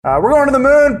We're going to the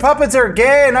moon. Puppets are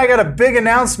gay, and I got a big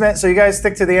announcement. So you guys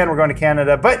stick to the end. We're going to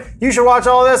Canada, but you should watch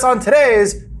all this on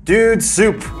today's Dude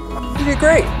Soup. You did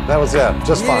great. That was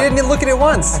just fine. You didn't look at it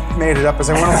once. Made it up as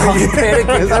I went along.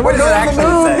 We're going to the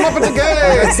moon. Puppets are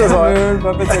gay. It says on it.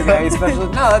 Puppets are gay. Special.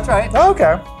 No, that's right. Oh,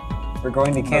 okay. We're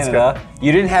going to Canada.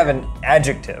 You didn't have an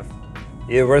adjective.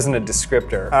 It wasn't a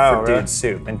descriptor for really? Dude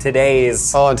Soup. And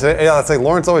today's Oh, and today, yeah, that's like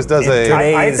Lawrence always does a.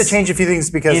 I have to change a few things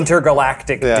because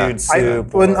intergalactic Dude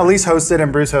Soup. when Elise hosted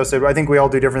and Bruce hosted, I think we all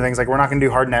do different things. Like we're not going to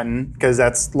do hard netting because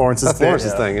that's Lawrence's thing.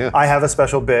 Lawrence's thing, yeah. I have a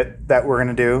special bit that we're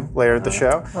going to do later at the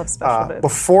show. Love special bits.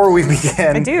 Before we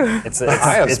begin, I do.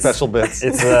 I have special bits.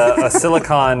 It's a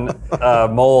silicon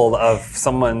mold of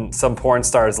some porn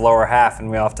star's lower half, and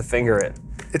we all have to finger it.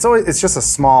 it's just a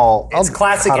small. It's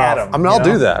classic cut off. Adam. I mean, I'll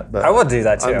do that. But I will do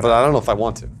that too. but I don't know if I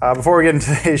want to. Before we get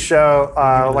into today's show,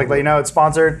 I'd like to let you know it's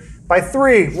sponsored by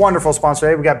 3 wonderful sponsors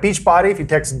today. We got Beachbody. If you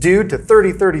text DUDE to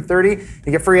 303030,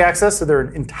 you get free access to their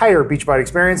entire Beachbody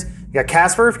experience. You got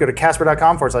Casper. If you go to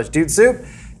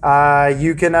casper.com/dudesoup,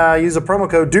 you can use a promo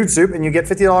code DUDESOUP and you get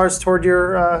 $50 toward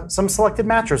your some selected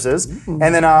mattresses. And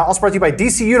then also brought to you by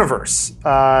DC Universe.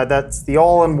 That's the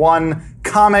all-in-one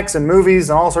comics and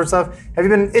movies and all sorts of stuff. Have you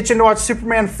been itching to watch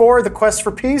Superman 4, The Quest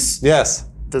for Peace? Yes.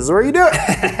 This is where you do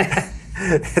it.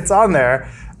 It's on there.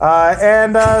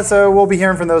 So we'll be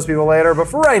hearing from those people later. But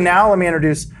for right now, let me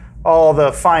introduce all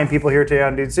the fine people here today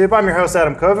on Dude Soup. I'm your host,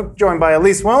 Adam Kovic, joined by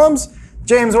Elise Willems,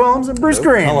 James Willems, and Bruce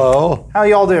Green. Hello. How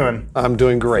y'all doing? I'm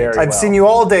doing great. Very I've seen you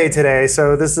all day today,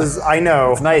 so this is, I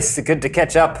know. It's nice. Good to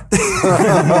catch up.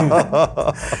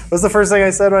 What's the first thing I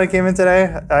said when I came in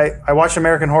today? I watched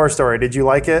American Horror Story. Did you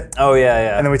like it? Oh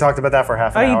yeah. And then we talked about that for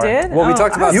half an Oh, hour. you did? Well, we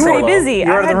talked about I was pretty Solo. busy. You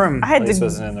were out of the room. I had Elise to,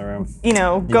 wasn't in the room.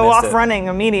 go missed off it. running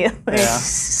immediately. Yeah.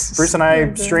 Bruce and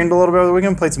I streamed a little bit over the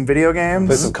weekend, played some video games.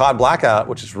 Played some COD Blackout,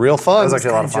 which is real fun. It was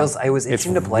actually a lot of fun. I was It's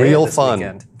itching to play real it this fun.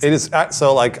 weekend. It is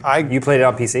so like You played it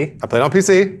on PC? I played on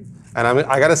PC, and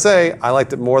I gotta say I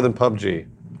liked it more than PUBG.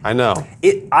 I know.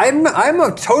 I'm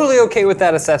totally okay with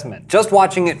that assessment. Just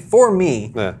watching it for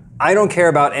me, Yeah. I don't care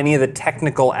about any of the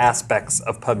technical aspects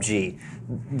of PUBG.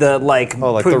 The like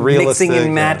the mixing realistic,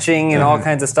 and matching and all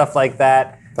kinds of stuff like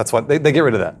that. That's what they get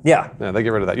rid of that. Yeah. Yeah, they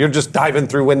get rid of that. You're just diving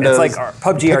through windows. It's like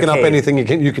PUBG picking up Arcade. anything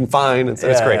you can find. It's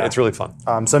great. Yeah. It's really fun.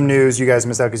 Some news you guys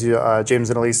missed out because James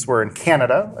and Elise were in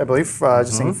Canada, I believe,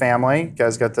 just seeing family. You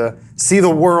guys got to see the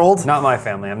world. Not my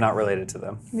family. I'm not related to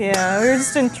them. Yeah, we were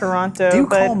just in Toronto. Do you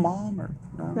but call mom or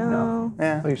no? No.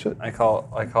 Yeah. Oh, you should. I call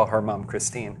her mom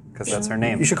Christine because that's her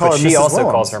name. You should call but her she Mrs. also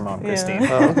Willems. calls her mom Christine.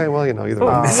 Oh, okay. Well, either way.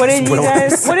 What did you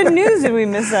guys? What news did we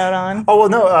miss out on? Oh well,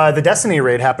 no. The Destiny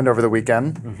raid happened over the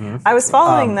weekend. I was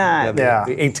following that. Yeah.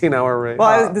 The 18-hour rate.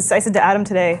 Well, I said to Adam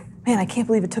today, man, I can't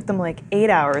believe it took them like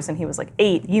 8 hours, and he was like,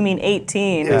 8? You mean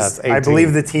 18? Yeah, it's 18. I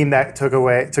believe the team that took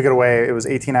it away. It was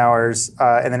 18 hours,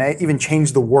 and then I even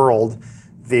changed the world,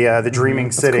 the Dreaming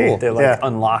City. cool. They like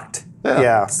unlocked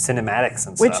Yeah. cinematics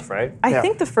and Which stuff, right? I Yeah.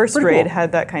 think the first Pretty raid cool.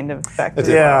 had that kind of effect. as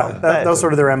Yeah, well, that was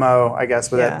sort of their MO, I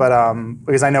guess, with it. Yeah. But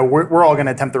because I know we're all going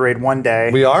to attempt the raid one day.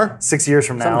 We are? 6 years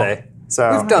from now. Someday. So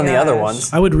We've done the other gosh.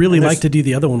 ones. I would really like to do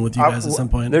the other one with you guys at some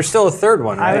point. There's still a third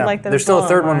one, right? I would like that There's as still well, a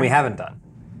third one Omar. we haven't done.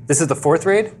 This is the fourth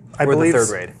raid? I or believe the third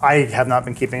raid? I have not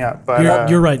been keeping up, but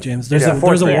You're right, James. There's Yeah, a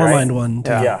fourth raid, Warmind right? one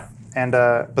too. Yeah. And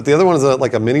But the other one is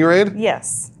like a mini raid,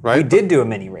 Yes. right? We did do a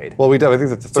mini raid. Well, we did. I think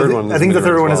that the third one. I think the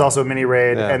third one as is well. also a mini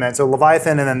raid, Yeah. and then so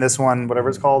Leviathan, and then this one, whatever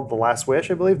it's called, The Last Wish,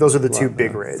 I believe. Those are the two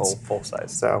big raids. Full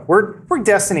size. So we're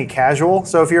Destiny casual.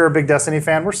 So if you're a big Destiny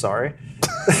fan, we're sorry.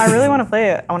 I really want to play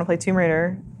it. I want to play Tomb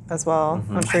Raider as well.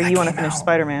 I'm sure you want to finish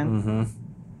Spider-Man.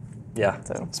 Yeah.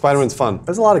 So. Spider-Man's fun.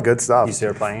 There's a lot of good stuff. You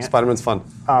started playing it? Spider-Man's fun.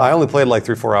 I only played like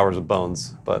 3-4 hours of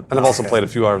Bones, and I've also played a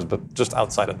few hours, but just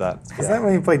outside of that. Is that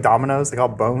when you play dominoes? They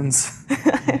call it bones.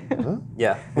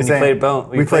 Yeah. When you saying- played Bones.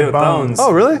 we played with Bones.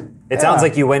 Oh, really? It sounds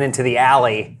like you went into the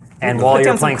alley, and while Put you were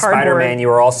down some playing cardboard. Spider-Man, you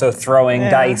were also throwing Yeah.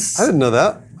 dice. I didn't know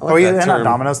that. I like Oh, yeah, that and not term.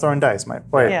 dominoes, throwing dice.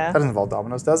 Wait, Yeah. that doesn't involve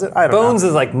dominoes, does it? I don't Bones know.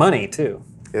 is like money, too.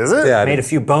 Is it? Yeah, Made a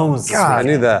few bones this God. I weekend.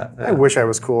 knew that. I wish I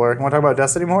was cooler. Want to talk about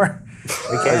Destiny more?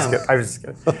 We can. I was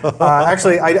just kidding.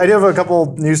 Actually, I do have a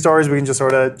couple news stories. We can just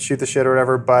sort of shoot the shit or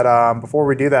whatever. But before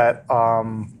we do that,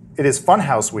 it is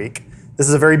Funhouse Week. This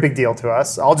is a very big deal to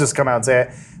us. I'll just come out and say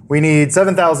it. We need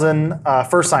 7,000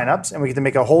 first signups, and we get to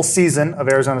make a whole season of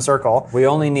Arizona Circle. We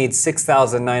only need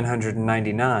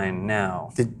 6,999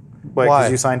 now. Wait, Why?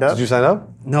 because you signed up? Did you sign up?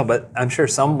 No, but I'm sure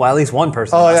at least one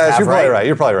person Oh, must yeah, have, you're probably right? right.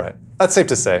 You're probably right. That's safe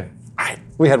to say.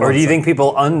 We had Or one do you sign- think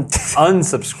people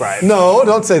unsubscribe? No,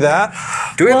 don't say that.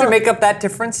 Do we have to make up that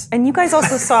difference? And you guys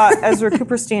also saw Ezra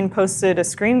Cooperstein posted a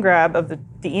screen grab of the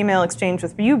email exchange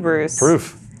with you, Bruce.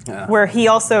 Proof. where he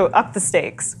also upped the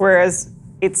stakes. Whereas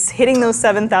it's hitting those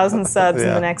 7,000 subs in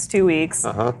Yeah. the next 2 weeks.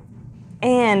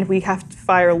 And we have to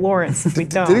fire Lawrence if we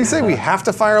don't. Did he say we have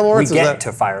to fire We Lawrence? get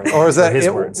to fire Lawrence. Or is that his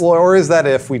words? or is that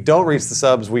if we don't reach the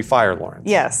subs, we fire Lawrence?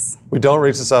 Yes. We don't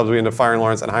reach the subs, we end up firing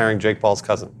Lawrence and hiring Jake Paul's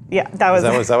cousin. Yeah, that was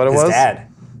Is that what it His was? dad.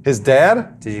 His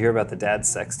dad? Did you hear about the dad's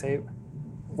sex tape?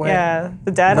 Yeah,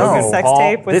 the dad No. has a sex Paul,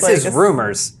 tape with this like is a-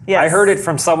 rumors. Yes. I heard it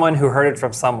from someone who heard it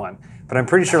from someone. But I'm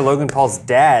pretty sure Logan Paul's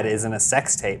dad is in a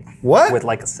sex tape. What? With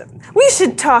like a 7. We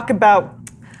should talk about,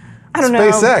 I don't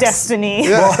SpaceX. know, destiny.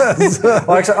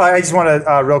 Well, actually, I just want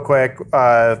to real quick.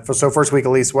 So first week,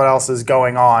 at least, what else is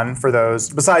going on for those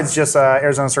besides just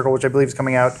Arizona Circle, which I believe is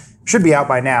coming out, should be out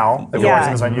by now. If you're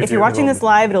watching this on YouTube. If you're watching this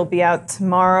live, it'll be out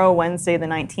tomorrow, Wednesday the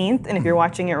 19th, and if you're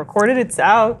watching it recorded, it's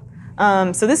out.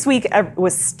 So this week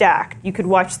was stacked. You can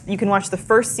watch the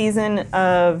first season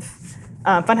of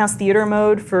Funhouse Theater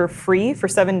Mode for free for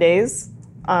 7 days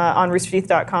on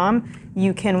roosterteeth.com.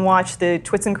 You can watch the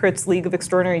Twits and Crits League of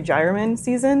Extraordinary Gyromen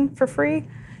season for free.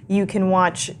 You can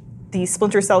watch the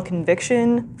Splinter Cell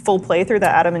Conviction full playthrough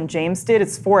that Adam and James did.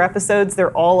 It's 4 episodes.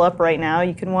 They're all up right now.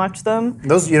 You can watch them.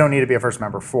 Those you don't need to be a first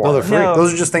member for. No, they're free. No.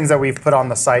 Those are just things that we've put on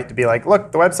the site to be like,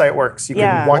 look, the website works. You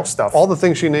Yeah. can watch stuff. All the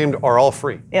things she named are all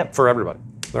free Yep. for everybody.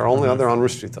 They're only they're on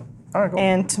Rooster Teeth though. All right, cool.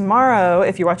 And tomorrow,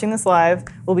 if you're watching this live,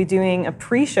 we'll be doing a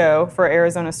pre-show for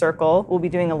Arizona Circle. We'll be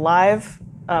doing a live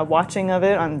watching of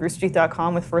it on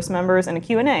roosterteeth.com with first members and a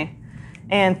Q&A.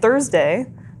 And Thursday,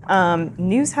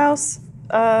 News House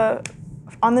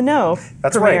on the Know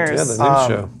That's right. premieres. Yeah, the news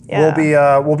show.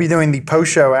 Yeah. We'll be doing the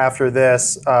post show after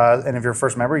this, and if you're a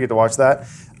first member, you get to watch that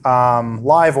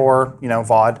live or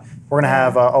VOD. We're gonna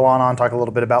have Alana on talk a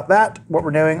little bit about that, what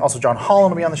we're doing. Also, John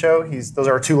Holland will be on the show. Those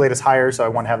are our 2 latest hires, so I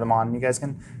want to have them on. You guys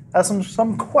can ask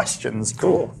some questions.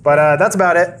 Cool. But that's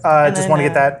about it. Just then, want to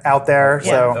get that out there. yeah.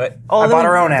 So Oh, I then bought we-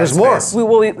 our own ad There's more. space.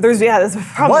 There's a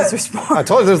problem. What? There's more. I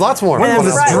told you there's lots more. When And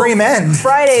will then this dream end?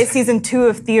 Friday, season 2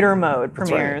 of Theater Mode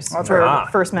premieres for right.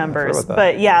 first members. about that.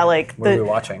 But yeah, like What are we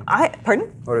watching? Pardon?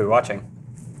 What are we watching?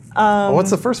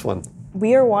 What's the first one?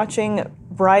 We are watching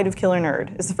Bride of Killer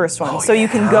Nerd is the first one. So you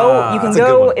can go That's a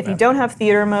good one. if you don't have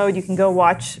Theater Mode, you can go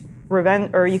watch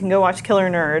you can go watch Killer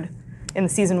Nerd in the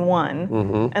season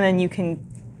 1, and then you can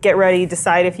get ready,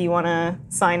 decide if you want to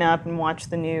sign up and watch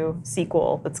the new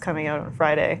sequel that's coming out on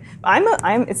Friday.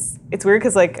 It's weird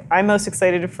because like I'm most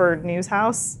excited for News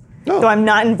House. Oh. Though I'm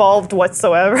not involved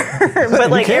whatsoever, but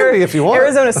like can be if you want.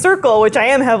 Arizona Circle, which I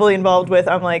am heavily involved with,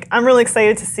 I'm really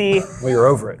excited to see Well, you're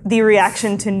over it. the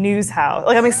reaction to News House.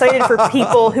 Like I'm excited for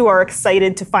people who are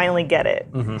excited to finally get it.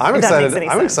 I'm if that excited. makes any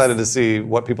I'm sense. excited to see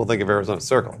what people think of Arizona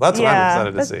Circle. That's what I'm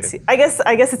excited to see. I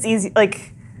guess it's easy.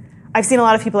 Like I've seen a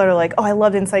lot of people that are like, "Oh, I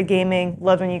loved Inside Gaming.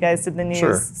 Loved when you guys did the news."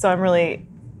 Sure. So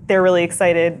they're really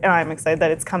excited, and I'm excited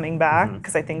that it's coming back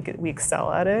because I think we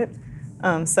excel at it.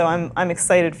 So I'm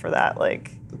excited for that. Like.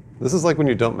 This is like when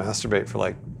you don't masturbate for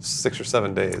like 6 or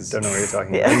 7 days. Don't know what you're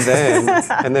talking Yeah.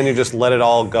 about. And then you just let it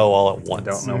all go all at once.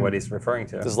 Don't know what he's referring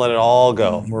to. Just let it all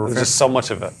go. There's just so much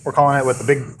of it. We're calling it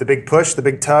the big push, the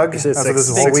big tug. Is That's what this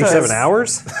whole 6 week or is. 7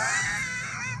 hours?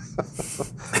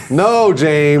 No,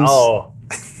 James. Oh,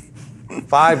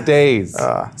 5 days.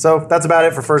 So that's about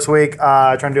it for first week.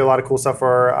 Trying to do a lot of cool stuff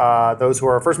for those who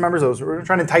are first members. Those who are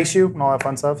trying to entice you and all that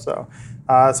fun stuff. So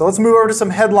let's move over to some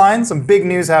headlines, some big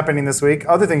news happening this week.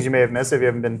 Other things you may have missed if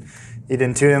you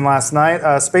didn't tune in last night.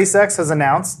 SpaceX has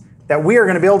announced that we are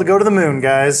going to be able to go to the moon,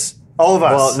 guys. All of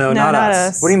us. well, no, No, not not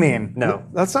us. us. What do you mean? No.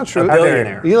 That's not true. A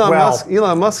billionaire.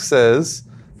 Elon Musk says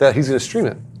that he's going to stream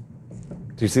it.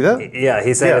 Do you see that? Yeah,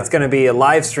 he said Yeah. it's going to be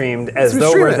live streamed as We though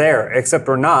stream we're it. there, except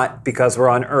we're not because we're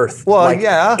on Earth. Well, like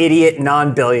yeah. idiot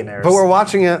non-billionaires. But we're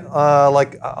watching it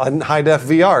like on high def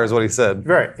VR is what he said.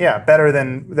 Right. Yeah. Better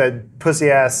than the pussy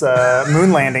ass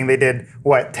moon landing they did.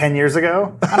 What 10 years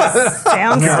ago?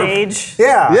 Downstage.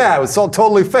 Yeah. Yeah, it was all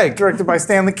totally fake. Directed by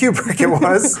Stanley Kubrick. It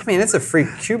was. I mean, it's a free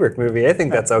Kubrick movie. I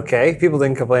think that's okay. People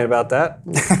didn't complain about that.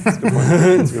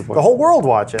 The whole world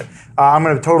watch it. I'm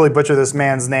going to totally butcher this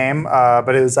man's name,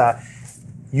 but it was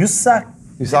Yusaku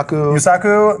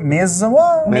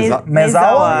Miyazawa? Meza-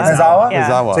 Mezawa? Yeah.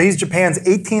 Mezawa. So he's Japan's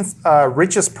 18th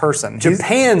richest person.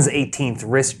 Japan's 18th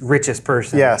richest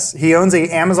person. Yes, he owns a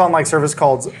Amazon-like service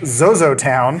called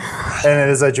ZozoTown, and it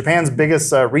is Japan's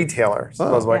biggest retailer.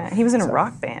 Supposedly. Yeah, he was in a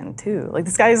rock band too. Like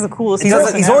this guy is the coolest. He's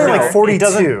person only ever. like It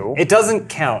 42. doesn't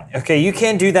count. Okay, you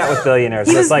can't do that with billionaires.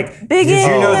 It's like, big did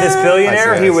you know this in-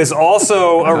 billionaire? I see, He I see. was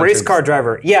also a race James. car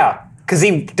driver. Yeah, because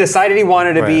he decided he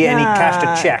wanted to be Right. and he cashed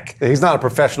Yeah. a check. He's not a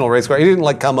professional race car. He didn't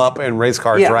like come up in race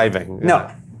car Yeah. driving. No.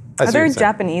 I Are see there what you're saying.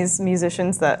 Japanese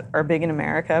musicians that are big in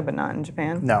America but not in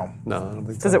Japan? No. No, I don't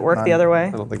think so. Does it work the other way?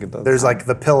 I don't think it does. There's like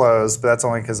the Pillows, but that's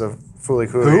only because of Fooly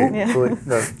Cooley. Who? Yeah. I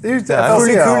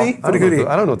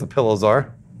don't know what the Pillows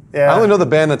are. Yeah. I only know the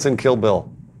band that's in Kill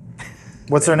Bill.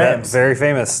 What's their That names? very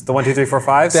famous. The 1, 2, 3, 4,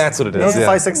 5s. That's what it is. Yeah.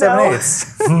 5, 6,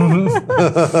 7,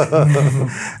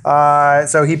 8.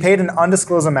 So he paid an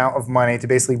undisclosed amount of money to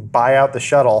basically buy out the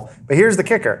shuttle. But here's the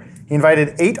kicker: he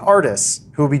invited 8 artists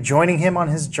who will be joining him on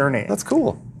his journey. That's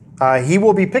cool. He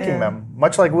will be picking them,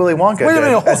 much like Willy Wonka Wait a did,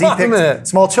 minute, as he hold on a picked minute.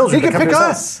 small children. He to can come pick to his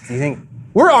us. house. Do you think?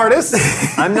 We're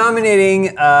artists. I'm nominating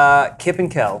Kip and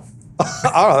Kel.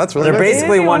 Oh, that's really They're nice.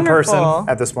 basically It'd be one wonderful. person.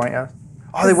 At this point, yeah.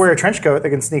 Oh, they wear a trench coat. They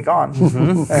can sneak on.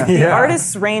 The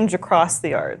artists range across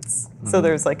the arts. So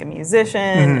there's like a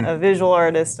musician, a visual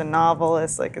artist, a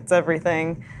novelist, like it's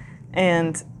everything.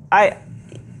 And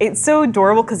it's so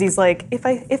adorable because he's like, if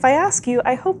I ask you,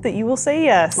 I hope that you will say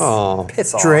yes. Oh,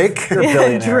 Piss off. Drake, You're a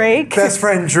billionaire. Drake. best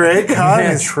friend Drake. Huh?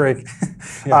 Yeah, Drake.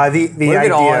 The What if idea,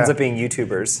 it all ends up being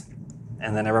YouTubers,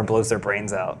 and then everyone blows their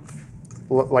brains out?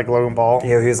 like Logan Paul.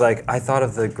 Yeah, he was like, I thought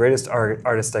of the greatest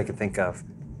artist I could think of,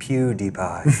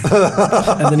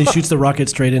 PewDiePie. And then he shoots the rocket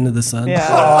straight into the sun. Yeah.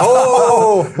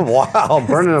 oh, wow,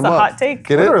 burning them a up. hot take.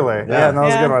 Get it? Literally. Yeah, no, that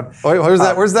was a Yeah. good one. Oh, wait,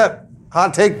 where's that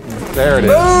hot take? There it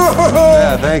is.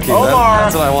 Yeah, thank you. Omar,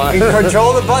 That's what I he wanted. can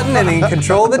control the button and he can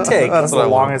control the take. That's As what I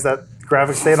long wanted. as that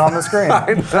graphic stayed on the screen.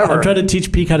 I'm trying to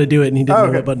teach Pete how to do it, and he didn't know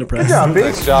okay. what button to press. Good job, Pete.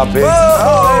 Nice job, Pete.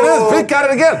 Oh, there it is. Pete got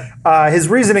it again. His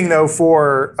reasoning, though,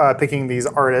 for picking these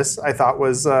artists, I thought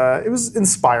was it was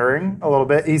inspiring a little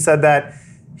bit. He said that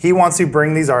he wants to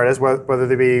bring these artists, whether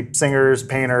they be singers,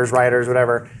 painters, writers,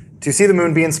 whatever, to see the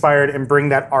moon, be inspired, and bring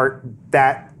that art,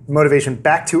 that motivation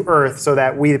back to Earth, so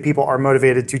that we, the people, are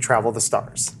motivated to travel the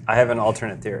stars. I have an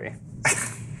alternate theory.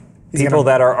 People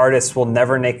that are artists will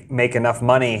never make enough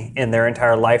money in their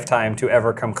entire lifetime to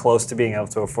ever come close to being able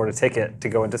to afford a ticket to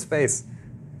go into space.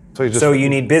 So you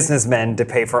need businessmen to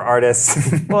pay for artists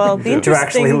Well, the to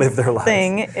actually interesting live their lives.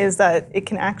 thing is that it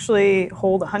can actually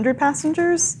hold 100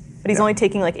 passengers, but he's only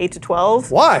taking like 8 to 12.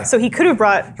 Why? So he could have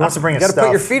brought. He wants to bring You his got to stuff.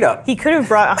 put your feet up. He could have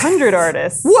brought 100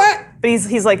 artists. What? But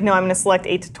he's like, no, I'm going to select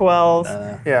 8 to 12.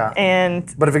 Yeah.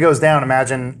 And But if it goes down,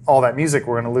 imagine all that music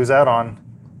we're going to lose out on.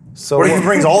 So What if he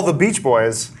brings all the Beach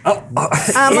Boys? I'm Even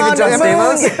on John the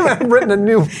Stamos? moon. I've written a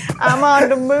new I'm on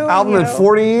the moon. album in yo.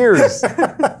 40 years.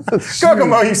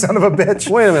 Kokomo, you son of a bitch.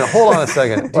 Wait a minute. Hold on a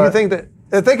second. Do you think that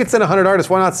if they could send 100 artists,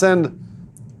 why not send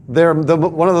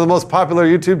one of the most popular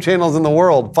YouTube channels in the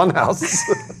world, Funhouse?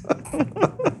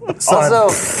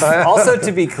 Also,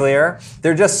 to be clear,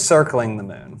 they're just circling the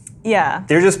moon. Yeah.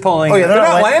 They're just pulling. Oh, yeah, They're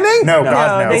not landing? No, No.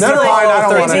 God, no. They do Never like, mind, I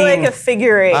don't they want do it. like a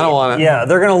figure 8. I don't want it. Yeah,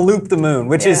 they're gonna loop the moon,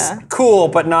 which is Yeah. cool,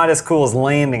 but not as cool as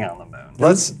landing on the moon.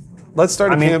 Let's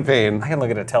start a campaign. I can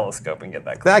look at a telescope and get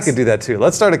that close. I could do that too.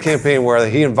 Let's start a campaign where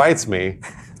he invites me,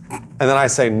 and then I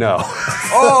say no.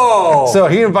 Oh! So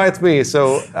he invites me.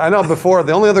 So I know before,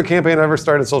 the only other campaign I ever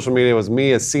started in social media was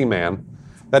me as Seaman.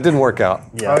 That didn't work out.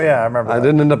 Yeah. Oh, yeah, I remember I that.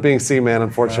 didn't end up being Seaman,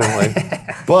 unfortunately.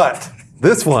 But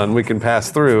this one we can pass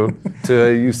through to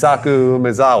Yusaku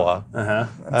Mizawa.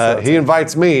 He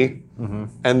invites me,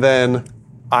 and then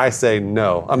I say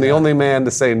no. I'm the only man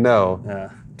to say no. Yeah.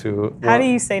 How do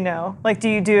you say no? Like, do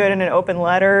you do it in an open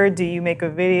letter? Do you make a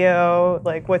video?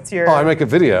 Like, what's your... Oh, I make a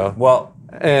video. Well,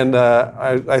 And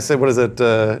I say, what is it?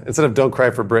 Instead of "Don't cry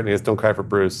for Britney," it's "Don't cry for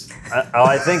Bruce."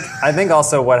 I think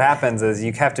also what happens is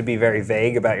you have to be very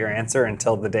vague about your answer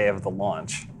until the day of the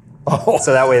launch. Oh.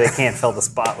 So that way they can't fill the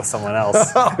spot with someone else.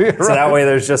 You're So that way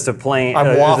there's just a plane, I'm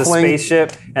there's a waffling.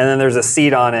 spaceship, and then there's a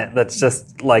seat on it that's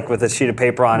just like with a sheet of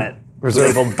paper on it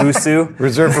Reserved. labeled Busu.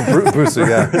 Reserved for Bruce,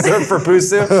 yeah. Reserved for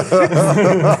Busu.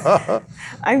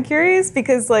 I'm curious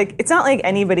because, like, it's not like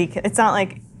anybody can... It's not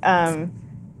like,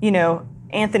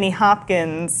 Anthony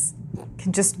Hopkins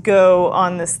can just go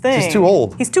on this thing. He's too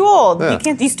old. He's too old. Yeah. You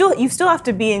can't. You still have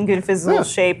to be in good physical Yeah.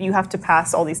 shape. You have to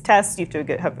pass all these tests. You have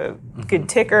to have a good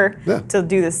ticker Yeah. to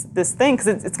do this thing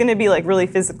because it's going to be like really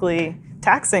physically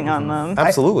taxing on them.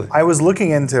 Absolutely. I was looking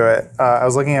into it. I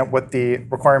was looking at what the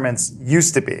requirements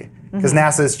used to be, because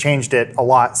NASA has changed it a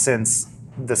lot since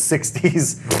the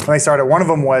 60s when they started. One of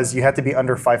them was you had to be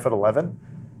under 5'11",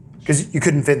 because you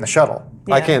couldn't fit in the shuttle.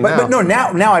 I can't now. But no,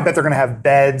 now I bet they're going to have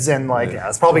beds and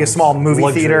it's probably a small movie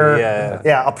luxury, theater.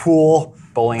 yeah. A pool.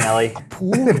 Bowling alley.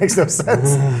 It makes no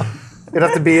sense. It'd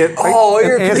have to be it. Oh,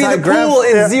 you're An in the anti-grav- pool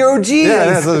in yeah. 0 G.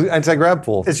 Yeah, it's an anti-grab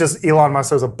pool. It's just Elon Musk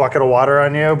throws a bucket of water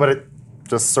on you, but it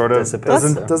just sort of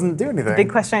Dissipates. doesn't do anything.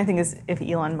 Big question, I think, is if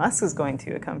Elon Musk is going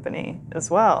to a company as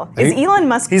well. Is Elon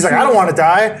Musk? He's like, I don't want to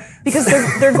die. because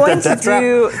they're going to Death trap.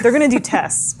 they're going to do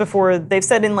tests before. They've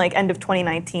said in like end of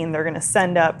 2019 they're going to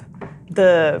send up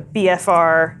the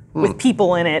BFR with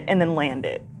people in it and then land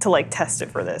it to like test it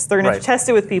for this. They're going Right. to test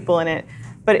it with people in it.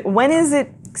 But when is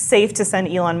it safe to send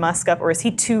Elon Musk up, or is he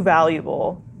too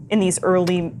valuable in these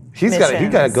early He's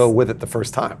missions? got to go with it the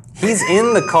first time. He's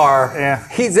in the car. Yeah.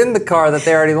 He's in the car that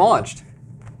they already launched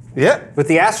Yeah. with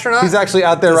the astronaut. He's actually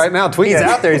out there right now tweeting. He's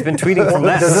out there. He's been tweeting from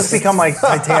that. Does this become like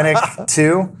Titanic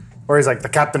 2? Where he's like, the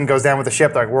captain goes down with the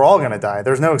ship, they're like, we're all going to die.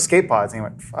 There's no escape pods. And he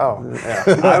went, oh.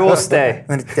 Yeah. I will stay.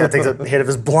 And then he takes a hit of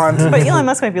his blunt. But Elon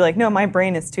Musk might be like, no, my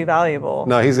brain is too valuable.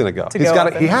 No, he's going to go. He's go got.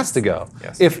 up He in- has to go.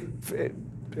 Yes. If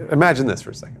imagine this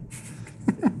for a second.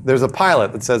 There's a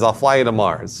pilot that says, "I'll fly you to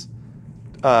Mars."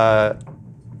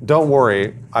 Don't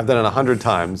worry, I've done it 100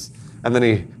 times. And then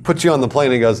he puts you on the plane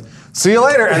and he goes, "See you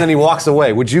later," and then he walks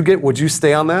away. Would you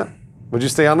stay on that? Would you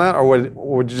stay on that, or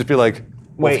would you just be like,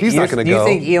 well, if he's not going to do go?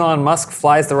 you think Elon Musk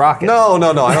flies the rocket? No, I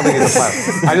don't think he's a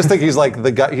pilot. I just think he's like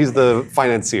the guy. He's the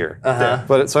financier.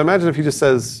 But so imagine if he just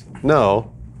says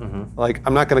no, like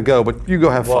I'm not going to go, but you go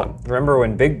have Well, fun. remember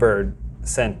when Big Bird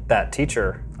sent that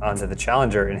teacher onto the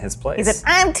Challenger in his place? He said,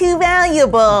 I'm too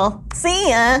valuable. See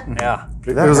ya. yeah.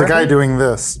 There was a guy doing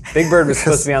this. Big Bird was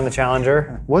supposed to be on the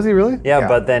Challenger. Was he really? Yeah, Yeah.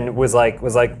 but then was like,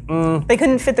 They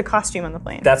couldn't fit the costume on the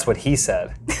plane. that's what he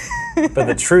said. But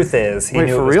the truth is, he Wait,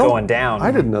 knew for it was real? going down.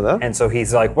 I didn't know that. And so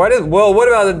he's like, what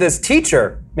about this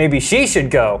teacher? Maybe she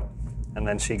should go. And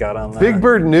then she got on the Big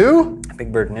Bird knew.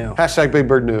 Big Bird knew. Hashtag Big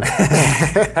Bird knew.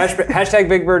 Hashtag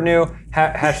Big Bird knew.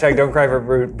 Hashtag don't cry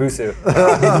for Busu.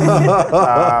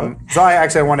 So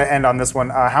I want to end on this one.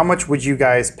 How much would you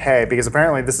guys pay? Because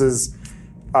apparently this is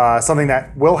something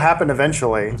that will happen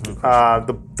eventually.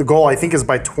 The goal, I think, is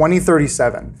by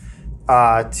 2037.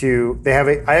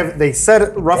 They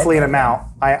said roughly an amount.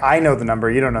 I know the number.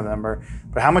 You don't know the number.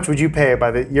 But how much would you pay by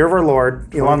the year of our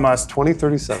Lord, Elon Musk?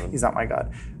 2037. He's not my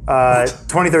god.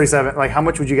 2037. Like, how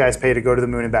much would you guys pay to go to the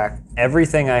moon and back?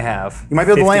 Everything I have. You might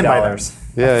be able to land by then.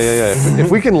 $50. Yeah.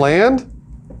 If we can land,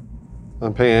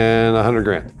 I'm paying 100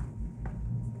 grand.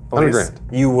 100 grand.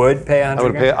 You would pay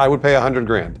 100 grand? I would pay 100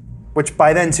 grand. Which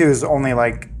by then too is only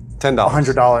like $10.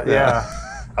 $100. Yeah.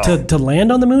 To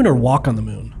land on the moon or walk on the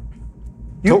moon?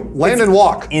 Land and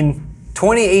walk. In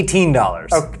 2018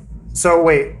 dollars. Okay. So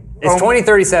wait. It's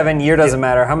 2037, year doesn't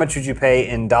matter. How much would you pay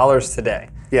in dollars today?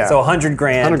 Yeah. So 100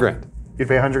 grand. 100 grand. You'd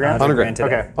pay 100 grand? 100 grand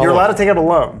today. Okay. You're allowed to take out a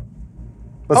loan.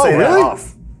 Let's say that. really?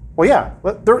 Off. Well, yeah.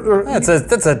 That's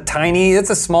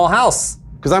a small house.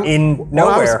 Because I'm In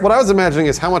nowhere. What I was imagining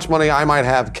is how much money I might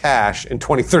have cash in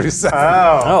 2037.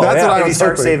 Oh, That's yeah. what I If was you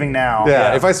start hoping. saving now.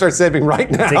 Yeah, if I start saving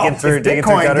right now. Digging through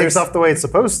Bitcoin gutters. gives up the way it's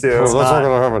supposed to. That's not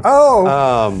gonna happen.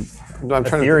 Oh. I'm trying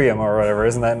to. Ethereum or whatever,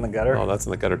 isn't that in the gutter? Oh, that's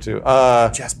in the gutter too.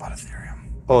 Just bought Ethereum.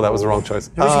 That was the wrong choice.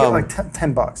 We should get like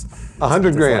 $10 bucks.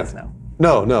 100 grand. now.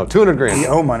 No, 200 grand. We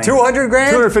owe money. 200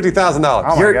 grand? $250,000.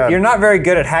 Oh my God. You're not very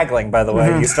good at haggling, by the way.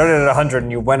 You started at 100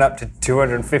 and you went up to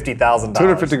 $250,000.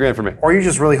 250 grand for me. Or you're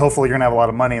just really hopeful you're gonna have a lot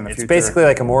of money in the It's future. basically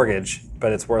like a mortgage,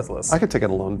 but it's worthless. I could take out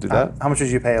a loan to do that. How much would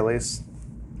you pay, Elise?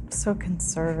 So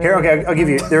conservative. Here, okay, I'll give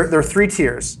you. There are 3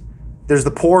 tiers. There's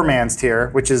the poor man's tier,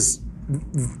 which is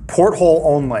porthole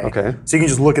only. Okay. So you can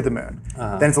just look at the moon.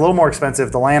 Then it's a little more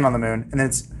expensive to land on the moon, and then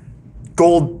it's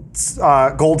gold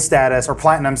status or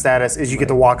platinum status is you get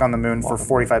to walk on the moon for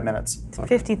 45 minutes.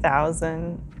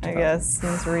 50,000, I guess,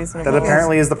 seems reasonable. That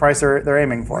apparently is the price they're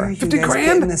aiming for. 50 grand?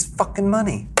 Getting this fucking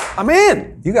money. I'm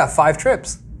in. You got 5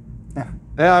 trips.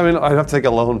 Yeah, I mean, I'd have to take a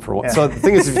loan for one. Yeah. So the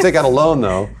thing is, if you take out a loan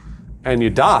though, and you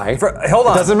die, Hold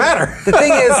on. it doesn't matter. The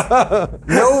thing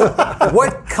is,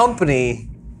 what company?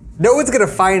 No one's going to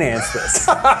finance this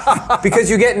because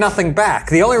you get nothing back.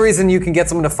 The only reason you can get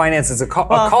someone to finance a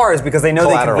car is because they know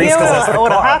Collateral. they You can know repossess the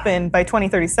what'll car. happen by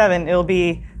 2037? It'll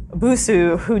be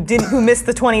Busu who missed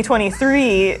the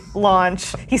 2023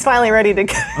 launch. He's finally ready to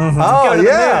go, Oh, to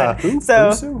yeah. the moon. So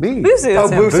Me. Busu. Oh,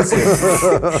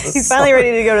 Busu. He's finally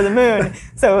ready to go to the moon.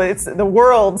 So it's the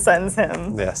world sends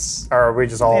him. Yes. Are we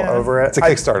just all Yeah. over it? It's a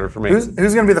Kickstarter for me. Who's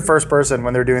going to be the first person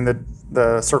when they're doing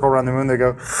the circle around the moon? They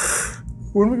go,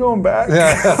 when are we going back?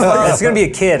 It's going to be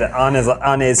a kid on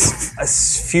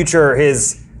his future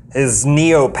his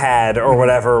Neopad or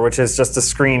whatever, which is just a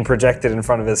screen projected in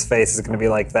front of his face, is going to be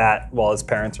like that while his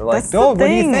parents are like, That's "No, the what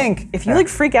do you thing. think?" If you like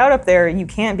freak out up there, you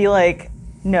can't be like,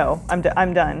 no, I'm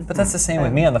done. But that's the same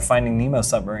with me on the Finding Nemo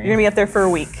submarine. You're gonna be up there for a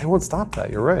week. It won't stop that.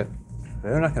 You're right.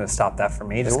 They're not going to stop that for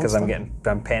me just because I'm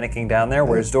panicking down there.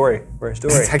 Where's Dory? Where's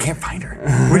Dory? I can't find her.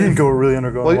 We didn't go really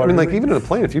underground. Well, I mean, water, like did we? even in a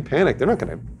plane, if you panic, they're not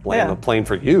going to land Yeah. a plane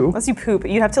for you. Unless you poop,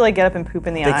 you'd have to like get up and poop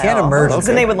in the aisle. can't emerge.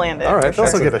 Then they would land it. All right, They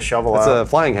also get a shovel It's out. a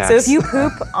flying hack. So if you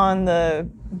poop on the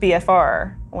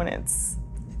BFR when it's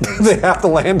they have to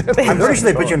land it. I'm pretty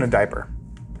sure they put you in a diaper.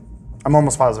 I'm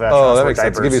almost positive. Oh, astronauts that wear makes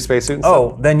sense. diapers. Give you a spacesuit. And stuff?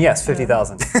 Oh, then yes,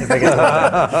 50,000. If I get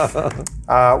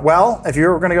that. Well, if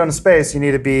you're going to go into space, you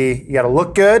got to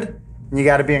look good, and you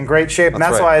got to be in great shape. And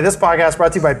that's right. why this podcast is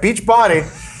brought to you by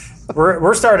Beachbody.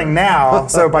 We're starting now,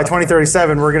 so by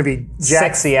 2037, we're going to be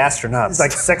jacked, Sexy astronauts.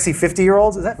 like sexy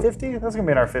 50-year-olds. Is that 50? That's going to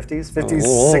be in our 50s, 50s,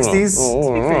 Oh, 60s.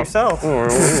 speak for yourself.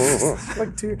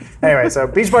 Anyway, so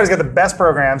Beachbody's got the best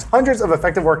programs, hundreds of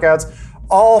effective workouts,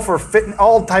 all for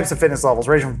all types of fitness levels,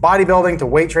 ranging from bodybuilding to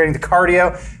weight training to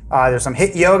cardio. There's some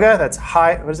HIIT yoga that's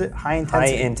high high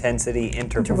intensity. intensity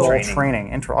interval Interval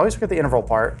training. I always forget the interval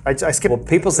part. I skip. Well,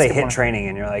 people say skip hit one. training,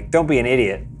 and you're like, don't be an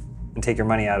idiot and take your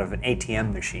money out of an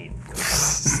ATM machine.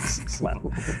 Come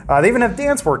on. They even have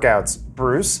dance workouts,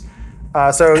 Bruce.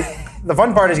 So the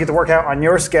fun part is you get to work out on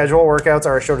your schedule. Workouts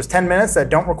are as short as 10 minutes that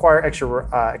don't require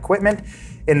extra equipment.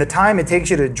 In the time it takes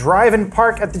you to drive and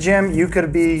park at the gym, you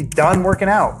could be done working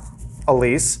out,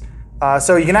 Elise.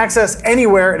 So you can access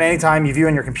anywhere at any time you view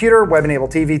on your computer,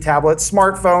 web-enabled TV, tablet,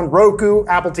 smartphone, Roku,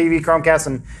 Apple TV, Chromecast,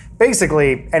 and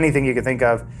basically anything you can think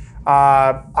of.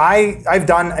 I've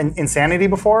done an Insanity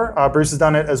before. Bruce has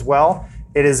done it as well.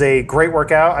 It is a great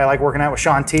workout. I like working out with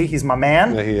Sean T. He's my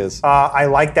man. Yeah, he is. I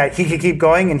like that he can keep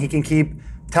going and he can keep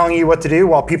telling you what to do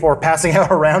while people are passing out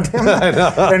around him.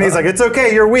 And he's like, it's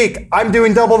okay, you're weak. I'm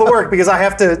doing double the work because I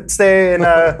have to stay in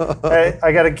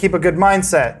I got to keep a good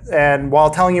mindset and while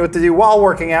telling you what to do while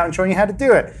working out and showing you how to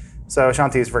do it. So Sean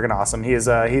T is freaking awesome.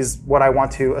 He's what I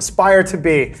want to aspire to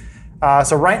be.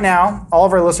 So right now, all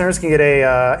of our listeners can get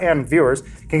and viewers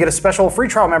can get a special free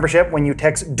trial membership when you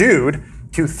text DUDE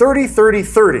to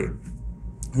 303030.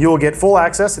 You will get full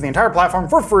access to the entire platform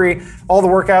for free, all the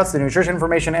workouts, the nutrition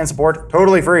information, and support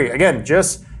totally free. Again,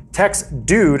 just text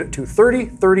DUDE to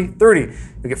 303030.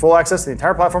 You get full access to the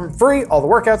entire platform free, all the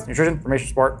workouts, nutrition, information,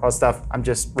 support, all that stuff. I'm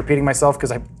just repeating myself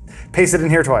because I pasted in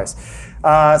here twice.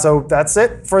 So that's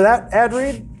it for that ad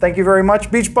read. Thank you very much,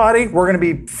 Beachbody. We're going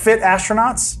to be fit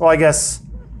astronauts. Well, I guess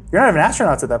you're not even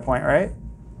astronauts at that point, right?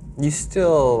 You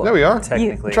still There we are.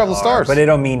 technically You travel are, stars. but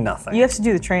it'll mean nothing. You have to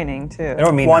do the training too.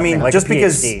 It'll mean Well, I nothing. mean, like just a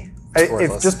because PhD. It's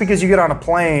worthless. just because you get on a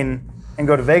plane and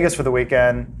go to Vegas for the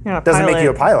weekend You're not a doesn't make pilot. you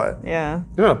a pilot. Yeah.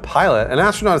 You're not a pilot. An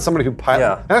astronaut is somebody who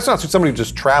Yeah. An astronaut is somebody who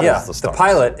just travels Yeah, the the stars.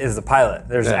 pilot is the pilot.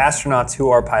 There's Yeah. astronauts who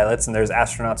are pilots, and there's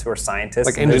astronauts who are scientists,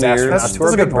 Like and there's engineers. astronauts who are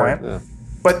That's a good Big Bird. point.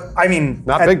 But I mean,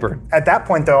 Not Big Bird. At that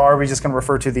point, though, are we just going to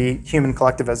refer to the human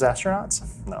collective as astronauts?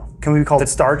 No. Can we be called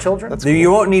star children? You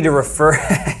won't need to refer.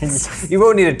 You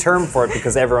won't need a term for it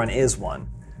because everyone is one.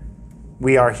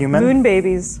 We are human. Moon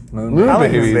babies. Moon I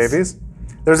like moon babies. babies.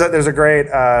 There's a great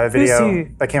video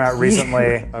Lucy. that came out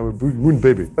recently, I'm a moon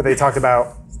baby. but they talked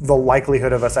about the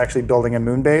likelihood of us actually building a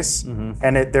moon base,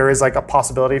 and there is like a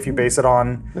possibility if you base it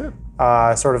on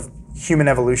sort of human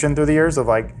evolution through the years of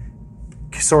like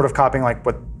sort of copying like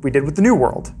what we did with the New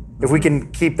World. If we can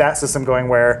keep that system going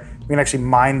where we can actually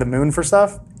mine the moon for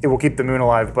stuff, it will keep the moon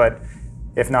alive. But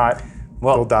if not,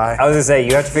 we'll die. I was gonna say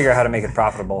you have to figure out how to make it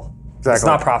profitable. If it's Exactly.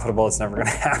 not profitable, it's never gonna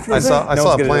happen. I saw No a one's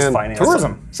good at this plan. finance.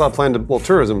 Tourism. Saw a plan to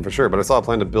tourism for sure, but I saw a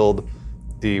plan to build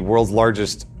the world's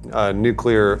largest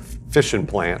nuclear fission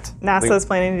plant. NASA's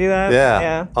planning to do that.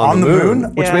 Yeah, On the moon?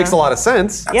 which Yeah. makes a lot of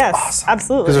sense Yes, awesome.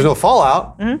 absolutely. because there's no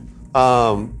fallout.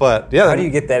 But yeah, How do you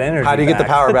get that energy? How do you get the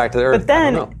back? power back to the Earth? But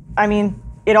then, I don't know. I mean,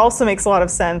 it also makes a lot of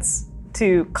sense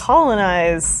to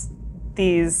colonize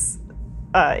these,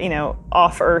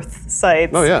 off-Earth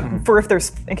sites. Oh, yeah.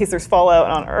 In case there's fallout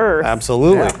on Earth.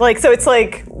 Absolutely. Like, so it's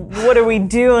like, what are we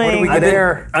doing? What do we I get think-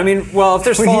 there? I mean, well, if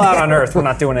there's fallout on Earth, we're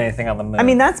not doing anything on the moon. I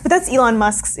mean, that's Elon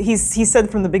Musk's. He said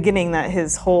from the beginning that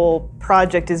his whole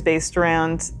project is based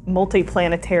around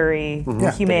multiplanetary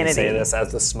Did he humanity. say this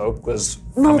as the smoke was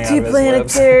coming out of his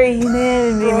lips? Multiplanetary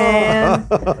humanity,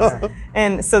 man.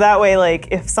 And so that way, like,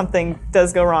 if something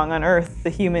does go wrong on Earth, the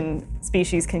human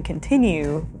species can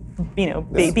continue, being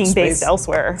Space- based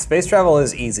elsewhere. Space travel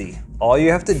is easy. All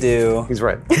you have to do. He's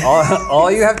right.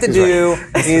 All you have to do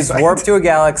is warp to a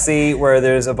galaxy where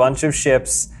there's a bunch of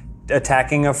ships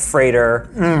attacking a freighter,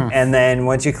 and then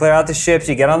once you clear out the ships,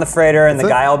 you get on the freighter, and the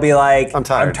guy will be like, I'm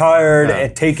tired. yeah. Yeah.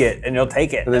 and take it," and you'll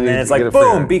take it, and then then you it's like, get a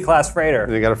boom, freighter. B-class freighter.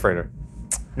 And you got a freighter.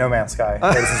 No Man's Sky,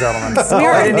 ladies and gentlemen. We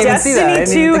are I a didn't even see that. I Destiny didn't even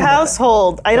 2 think about that.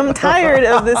 household. I'm tired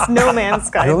of this No Man's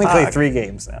Sky. I only play talk. 3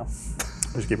 games now.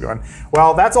 Just keep going.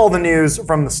 Well, that's all the news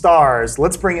from the stars.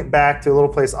 Let's bring it back to a little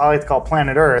place I like to call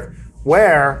Planet Earth,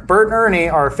 where Bert and Ernie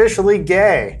are officially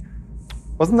gay.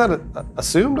 Wasn't that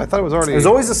assumed? I thought it was already. It was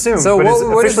always assumed, So but it's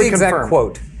what is the officially exact confirmed.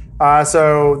 quote?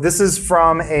 So this is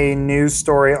from a news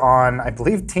story on, I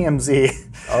believe, TMZ.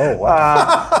 Oh,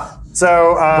 wow.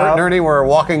 So Bert and Ernie were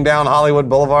walking down Hollywood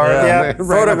Boulevard. Yeah. And they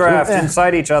ran up to- Photographed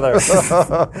inside each other.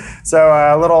 So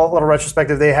a little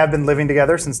retrospective. They have been living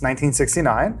together since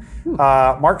 1969.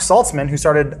 Mark Saltzman, who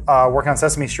started working on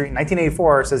Sesame Street in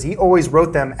 1984, says he always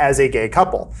wrote them as a gay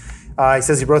couple. He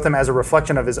says he wrote them as a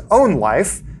reflection of his own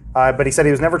life, but he said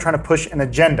he was never trying to push an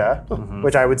agenda,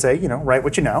 which I would say, write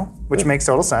what you know, which makes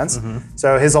total sense.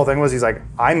 So his whole thing was he's like,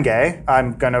 I'm gay.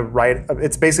 I'm gonna write.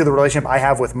 It's basically the relationship I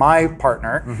have with my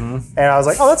partner, and I was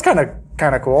like, oh, that's kind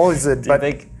of cool. He said, I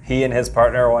think he and his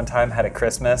partner one time had a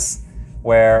Christmas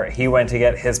where he went to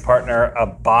get his partner a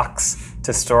box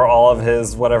to store all of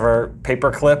his whatever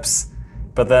paper clips,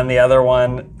 but then the other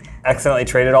one accidentally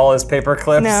traded all his paper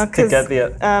clips No, to get the.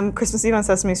 because Christmas Eve on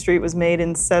Sesame Street was made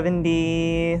in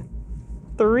 '73.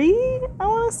 I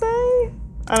want to say.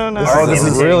 I don't know. Oh, this is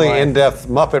Imitating really life. in-depth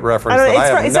Muppet reference I don't know.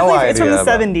 that I have It's no definitely idea it's from the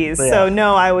about. '70s. Yeah. So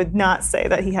no, I would not say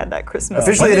that he had that Christmas.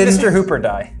 Officially, When they did didn't- Mr. Hooper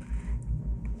die?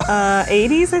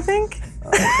 '80s, I think.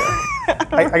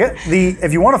 I get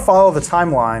if you want to follow the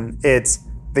timeline, it's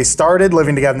they started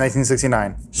living together in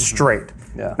 1969, straight.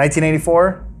 Yeah.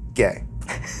 1984, gay.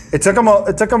 It took them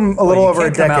a little You over a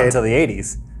can't come out decade. until the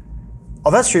 80s.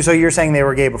 Oh, that's true. So you're saying they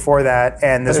were gay before that,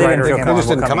 and this They didn't writer feel came They along. just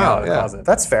didn't come coming out, of the yeah. closet.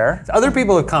 That's fair. Other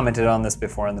people have commented on this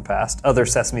before in the past. Other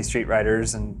Sesame Street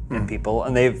writers and people,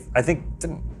 and they've. I think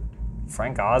didn't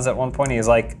Frank Oz at one point he was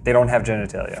like, they don't have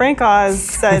genitalia. Frank Oz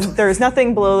said there is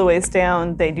nothing below the waist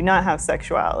down. They do not have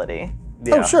sexuality.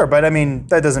 Yeah. Oh, sure, but I mean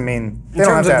that doesn't mean they In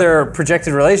don't have terms to of have- their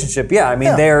projected relationship, yeah, I mean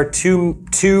Yeah. they're two.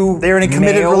 They're in a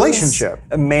committed males, relationship.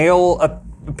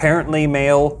 Apparently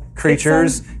male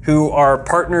creatures who are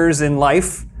partners in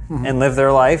life and live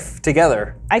their life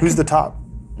together. Who's the top?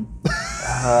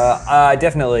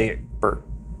 Definitely. Bert.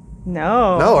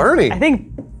 No, Ernie. I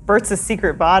think Bert's a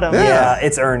secret bottom. Yeah. Yeah,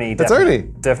 it's Ernie. That's definitely. Ernie.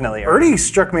 Definitely Ernie. Ernie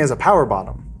struck me as a power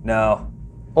bottom. No.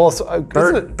 Well, so,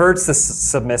 isn't it Bert's the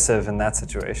submissive in that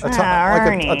situation. like a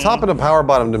Ernie. top and a power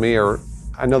bottom to me are?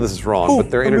 I know this is wrong, but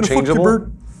they're I'm gonna fuck you, interchangeable.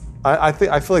 Bert. I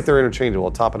feel like they're interchangeable.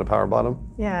 A top and a power bottom.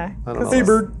 Yeah. I don't know. Hey,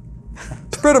 Bert.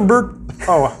 Spread 'em, Bert.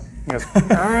 Oh, he goes,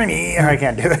 Ernie. I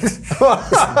can't do it.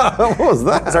 What was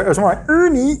that? Sorry, it was more like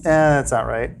Ernie. That's not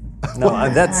right. No,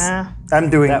 that's. I'm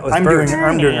doing. That was I'm Bert. doing.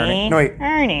 I'm doing Ernie. No wait,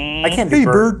 Ernie. I can't do Hey,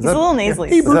 Bert. Bert. He's a little nasally.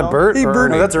 Is that Bert? Hey, or Bert.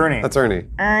 Ernie? No, that's Ernie. That's Ernie.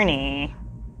 Ernie.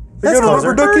 That's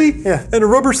closer. Yeah. and a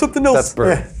rubber something else. That's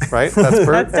Bert, right? That's Bert.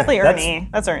 That's definitely That's- Ernie.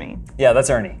 That's Ernie. Yeah, that's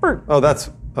Ernie. Oh, that's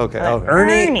okay. Okay.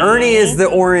 Ernie. Ernie is the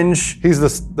orange, He's the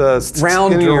skinnier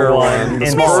roundier one, the and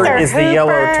smaller Bert one. is the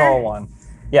yellow, Hooper. tall one.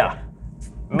 Yeah.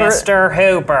 Mr.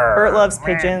 Hooper. Bert loves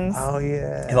pigeons. Oh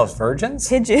yeah. He loves virgins?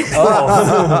 Pigeons.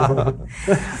 Oh.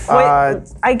 Uh,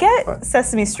 I get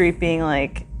Sesame Street being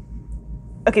like,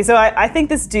 okay, so I think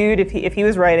this dude, if he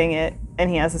was writing it and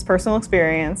he has his personal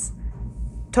experience,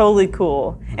 totally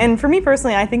cool. And for me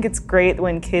personally, I think it's great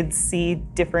when kids see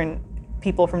different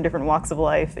people from different walks of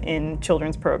life in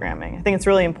children's programming. I think it's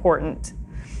really important.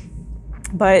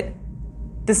 But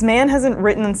this man hasn't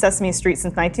written on Sesame Street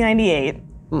since 1998.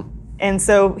 And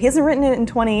so he hasn't written it in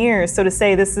 20 years. So to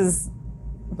say this is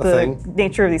the thing.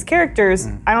 nature of these characters,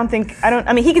 I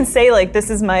mean, he can say like, this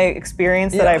is my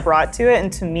experience that Yeah. I brought to it.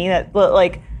 And to me that, but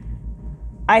like,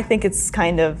 I think it's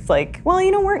kind of like, well,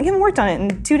 you haven't worked on it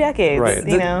in 2 decades, Right.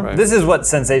 you know? Right. This is what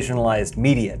sensationalized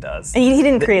media does. And he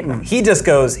didn't create them. He just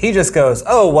goes,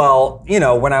 oh, well,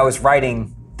 when I was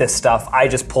writing this stuff, I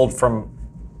just pulled from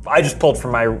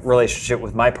my relationship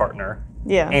with my partner.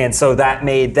 Yeah. And so that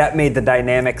made the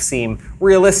dynamic seem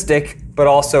realistic, but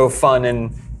also fun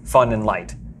and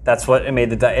light. That's what it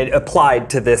made it applied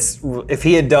to this. If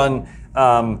he had done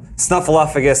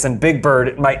Snuffleupagus and Big Bird,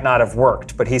 it might not have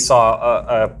worked. But he saw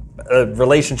a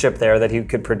relationship there that he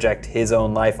could project his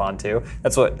own life onto.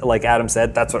 That's what, like Adam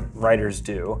said, that's what writers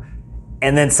do.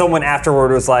 And then someone afterward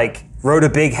wrote a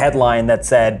big headline that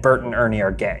said Bert and Ernie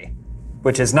are gay,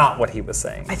 which is not what he was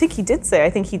saying. I think he did say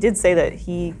that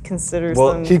he considers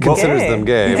Well, them He considers gay. them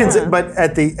gay. But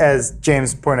as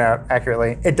James pointed out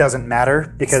accurately, it doesn't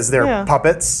matter because they're Yeah.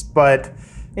 puppets. But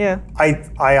Yeah.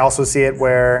 I also see it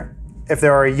where if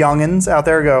there are youngins out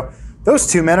there who go, those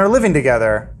two men are living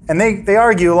together, and they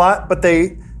argue a lot, but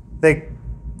they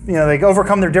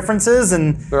overcome their differences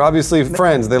and They're obviously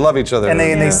friends. They love each other.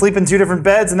 they sleep in 2 different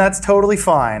beds, and that's totally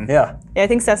fine. Yeah. Yeah, I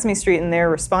think Sesame Street in their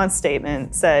response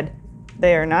statement said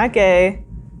they are not gay,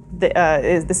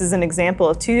 this is an example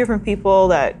of two different people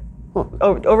that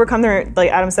overcome their, like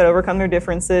Adam said, overcome their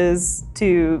differences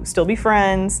to still be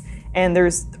friends. And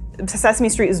Sesame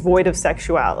Street is void of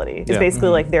sexuality. It's basically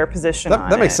like their position on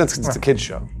That makes it. sense because it's a kid's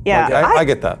show. Yeah, Like, I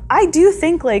get that. I do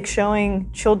think like showing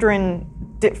children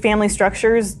family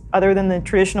structures other than the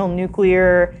traditional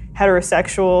nuclear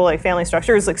heterosexual like family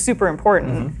structure is like super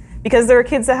important because there are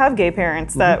kids that have gay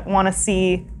parents that want to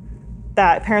see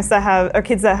that, parents that have, or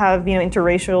kids that have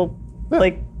interracial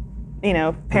like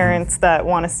parents that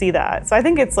want to see that. So I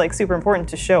think it's like super important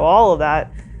to show all of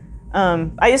that.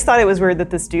 I just thought it was weird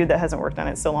that this dude that hasn't worked on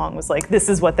it so long was like, this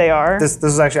is what they are. This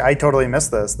is actually, I totally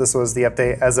missed this. This was the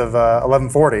update as of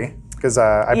 11:40 because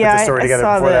I put the story together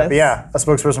saw before that. this. But yeah, a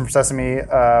spokesperson for Sesame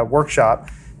Workshop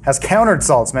has countered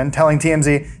Saltzman, telling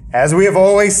TMZ, as we have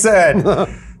always said,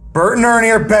 Bert and Ernie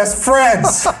are best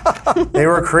friends. They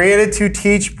were created to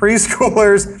teach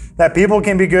preschoolers that people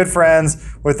can be good friends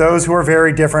with those who are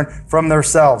very different from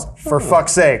themselves. For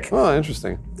fuck's sake. Oh,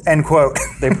 interesting. End quote.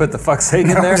 They put the fuck's sake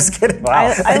in I'm there? just kidding.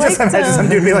 Wow. I just liked, imagine some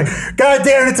dude be like, God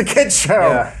damn it, it's a kid's show.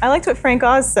 Yeah. I liked what Frank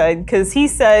Oz said because he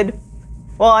said,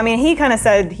 well, I mean, he kind of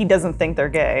said he doesn't think they're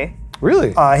gay.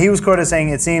 Really? He was quoted saying,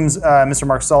 it seems Mr.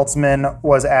 Mark Saltzman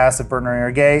was asked if Bert and Ernie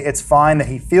are gay. It's fine that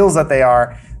he feels that they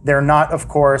are. They're not, of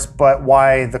course, but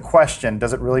why the question?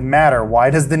 Does it really matter? Why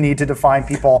does the need to define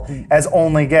people as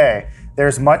only gay?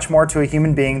 There's much more to a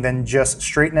human being than just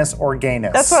straightness or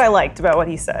gayness. That's what I liked about what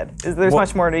he said, is there's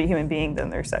much more to a human being than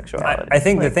their sexuality. I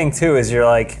think the thing too is you're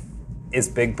like, is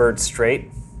Big Bird straight?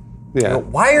 Yeah.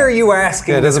 Why are you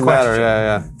asking Yeah, it this doesn't question?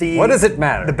 matter. Yeah. What does it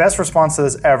matter? The best response to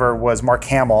this ever was Mark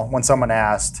Hamill when someone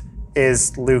asked,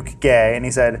 is Luke gay? And he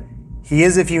said, he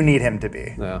is if you need him to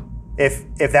be. Yeah. If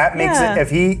that makes Yeah.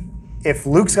 it, if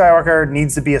Luke Skywalker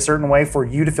needs to be a certain way for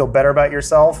you to feel better about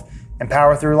yourself and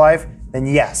power through life, then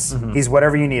yes, he's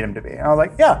whatever you need him to be. And I was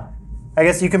like, yeah, I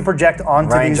guess you can project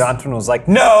onto Ryan these. Johnson was like,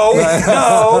 no,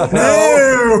 no,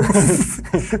 no.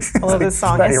 I love this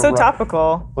song. Betty It's so Rock.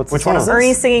 topical. Which one is this?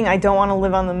 Ernie singing "I Don't Want to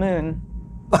Live on the Moon."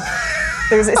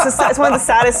 It's one of the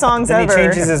saddest songs Then ever. he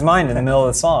changes his mind in the middle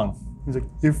of the song. He's like,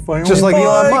 if I Just only like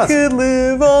Elon I Musk. could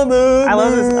live on the I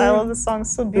love moon. this. I love this song.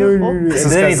 It's so beautiful. And is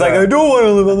then he's 'cause, like, I don't want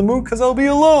to live on the moon because I'll be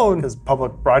alone. because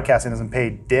public broadcasting doesn't pay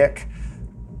dick.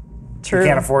 True. You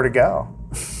can't afford to go.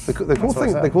 The cool what I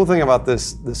thing, said. the cool thing about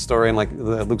this story and like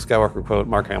the Luke Skywalker quote,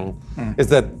 Mark Hamill, is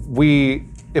that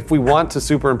if we want to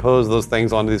superimpose those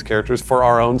things onto these characters for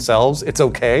our own selves, it's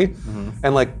okay.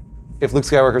 And like, if Luke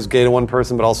Skywalker's gay to one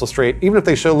person but also straight, even if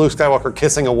they show Luke Skywalker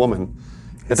kissing a woman,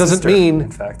 it doesn't sister, mean.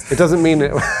 in fact. It doesn't mean.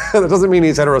 It doesn't mean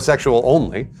he's heterosexual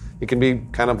only. He can be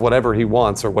kind of whatever he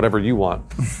wants or whatever you want.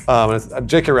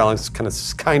 J.K. Rowling kind of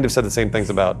said the same things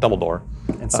about Dumbledore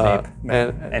And Snape.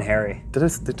 and And Harry.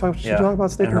 did she talk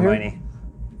about Snape and and Harry? Hermione.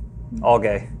 All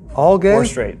gay. All gay Or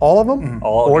straight. All of them?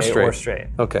 All or gay straight. or straight.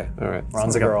 Okay, all right.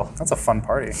 Ron's a girl. That's a fun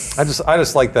party. I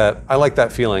just like that. I like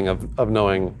that feeling of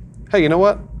knowing, hey, you know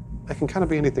what? I can kind of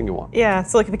be anything you want. Yeah.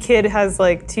 So like, if a kid has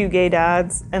like two gay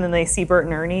dads, and then they see Bert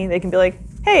and Ernie, they can be like,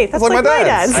 "Hey, that's like my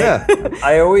dad's. dad." Yeah.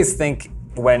 I always think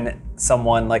when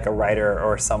someone like a writer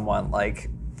or someone like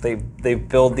they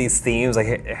build these themes,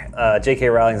 like J.K.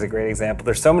 Rowling is a great example.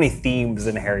 There's so many themes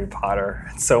in Harry Potter,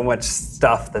 so much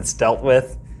stuff that's dealt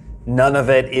with. None of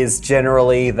it is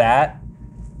generally that.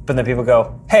 But then people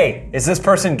go, "Hey, is this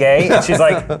person gay?" And she's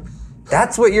like,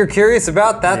 "That's what you're curious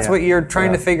about? That's what you're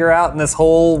trying to figure out in this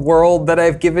whole world that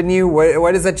I've given you?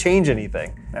 Why does that change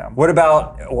anything? Yeah.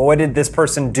 What did this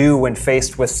person do when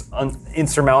faced with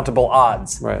insurmountable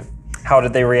odds? Right. How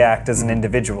did they react as an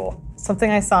individual?"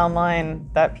 Something I saw online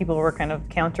that people were kind of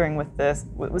countering with this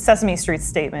with Sesame Street's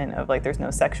statement of like, there's no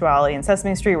sexuality in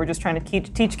Sesame Street. We're just trying to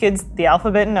teach kids the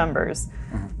alphabet and numbers.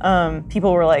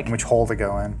 People were like, Which hole to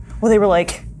go in? well, they were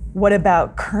like, what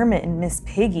about Kermit and Miss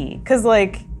Piggy? Because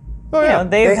like, yeah.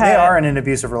 they've They had are in an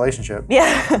abusive relationship.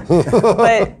 yeah,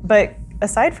 but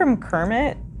aside from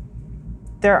Kermit,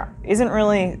 there isn't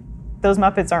really. Those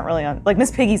Muppets aren't really on. Like Miss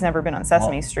Piggy's never been on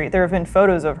Sesame Street. There have been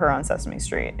photos of her on Sesame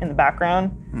Street in the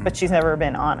background, but she's never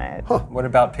been on it. What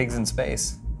about Pigs in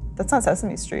Space? That's not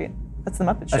Sesame Street. That's the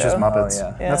Muppet Show. That's just Muppets.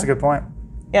 yeah. That's a good point.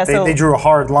 Yeah, so They drew a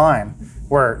hard line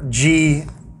where G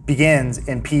begins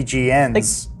and PG like,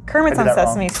 ends. Kermit's I on did that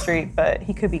Sesame wrong. Street, but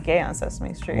he could be gay on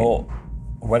Sesame Street. Well,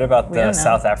 what about don't the know.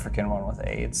 South African one with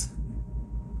AIDS?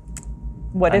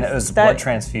 what And if it was that? blood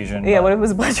transfusion. Yeah, but what if it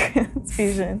was blood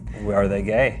transfusion? Are they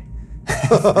gay?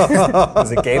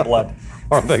 Was it gay blood?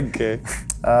 Are they gay?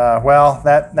 Well,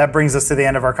 that brings us to the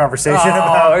end of our conversation Oh,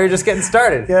 about. you're just getting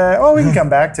started. Yeah, well, we can come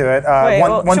back to it. Wait,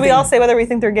 should we thing- all say whether we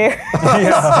think they're gay?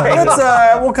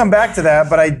 We'll come back to that,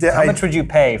 but I did. How much would you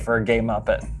pay for a gay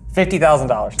Muppet?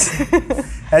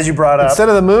 $50,000. As you brought up, Instead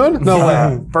of the moon? No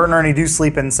way. Bert and Ernie do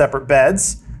sleep in separate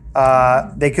beds.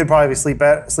 They could probably be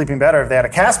sleeping better if they had a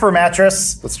Casper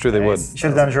mattress. That's true, they would. Should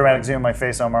have done a dramatic zoom on my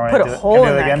face, Omar. Put Can a I hole do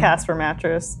in that again? Casper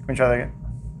mattress. Can we try that again?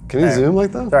 Can you zoom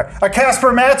like that? Sorry. A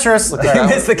Casper mattress!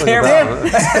 Miss the camera.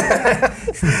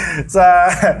 So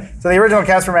the original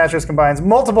Casper mattress combines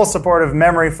multiple supportive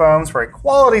memory foams for a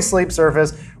quality sleep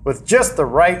surface with just the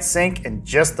right sink and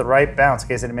just the right bounce. In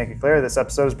case I didn't make it clear, this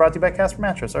episode is brought to you by Casper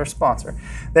Mattress, our sponsor.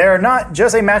 They are not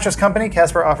just a mattress company.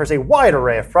 Casper offers a wide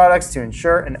array of products to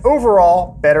ensure an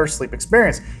overall better sleep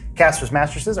experience. Casper's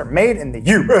mattresses are made in the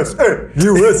USA,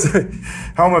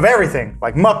 home of everything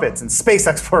like Muppets and space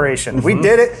exploration. We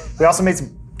did it. We also made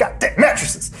some goddamn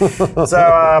mattresses.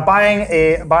 So buying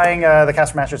the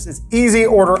Casper mattress is easy.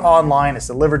 Order online. It's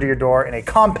delivered to your door in a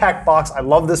compact box. I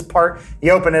love this part.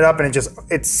 You open it up and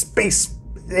it's space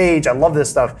age. I love this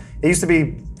stuff. It used to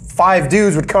be 5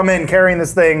 dudes would come in carrying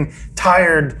this thing,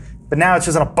 tired. But now it's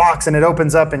just in a box and it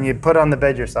opens up and you put it on the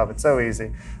bed yourself. It's so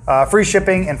easy. Free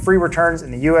shipping and free returns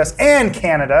in the US and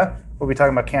Canada. We'll be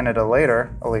talking about Canada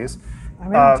later, Elise. I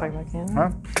mean, I'm talking about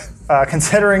Canada.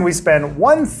 Considering we spend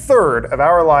 1/3 of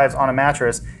our lives on a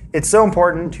mattress, it's so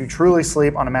important to truly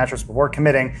sleep on a mattress before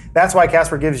committing. That's why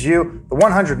Casper gives you the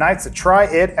 100 nights to try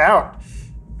it out.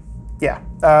 Yeah.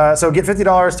 So get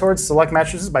 $50 towards select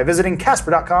mattresses by visiting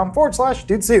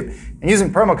casper.com/dudesoup and using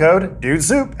promo code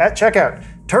DUDESOUP at checkout.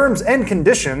 Terms and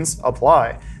conditions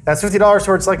apply. That's $50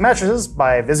 towards select mattresses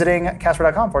by visiting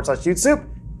casper.com/dudesoup and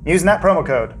using that promo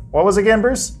code. What was it again,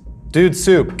 Bruce? Dude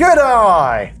soup. Good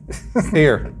eye.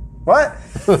 Here. What?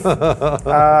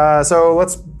 So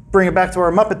let's bring it back to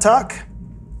our Muppet talk. Do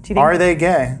you think, Are they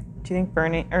gay? Do you think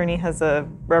Ernie has a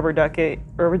rubber duck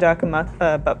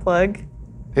butt plug?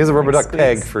 He has a rubber duck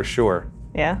peg squeaks. for sure.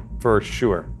 Yeah. For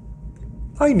sure.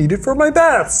 I need it for my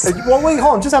bats. Well, wait,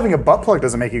 hold on. Just having a butt plug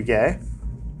doesn't make you gay.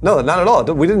 No, not at all.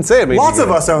 We didn't say it. Lots of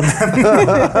us own them.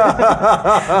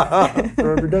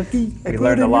 Rubber ducky. We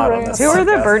learned a lot on this. Who are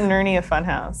the podcast. Bert and Ernie of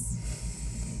Funhouse?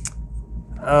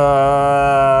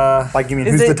 Like, you mean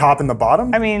Is who's the it- top and the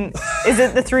bottom? I mean, is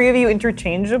it the three of you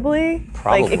interchangeably? Like, it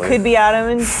Probably. could be Adam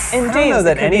and James. don't know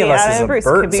that It could any be of us Adam is and a Bruce.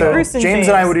 Bert, It could be so Bruce and James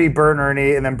and I would be Bert and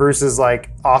Ernie, and then Bruce is like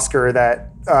Oscar that.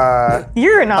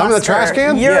 You're an Oscar. I'm the trash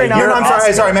can? You're Yeah, an you're I'm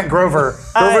Oscar. sorry, I meant Grover.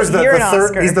 Grover's the you're an third.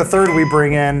 Oscar. He's the third we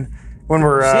bring in when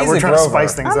we're She's we're a trying to Grover.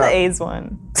 spice things I'm up. the AIDS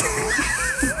one.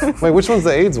 Wait, which one's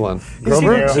the AIDS one?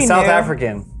 Grover? knew. The She South knew.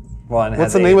 African one. What's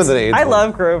has the name AIDS. of the AIDS I one?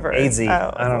 love Grover. AIDSy.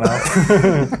 Oh. I don't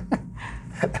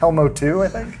know. Elmo 2, I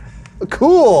think.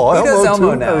 Cool. Who does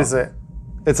Elmo too. now? Who is it?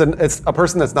 It's a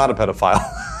person that's not a pedophile.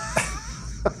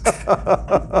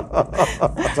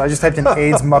 So I just typed in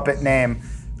AIDS Muppet name.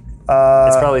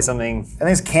 It's probably something. I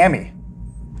think it's Cammy.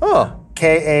 Oh.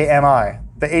 Kami.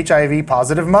 The HIV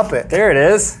positive Muppet. There it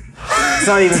is. It's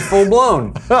not even full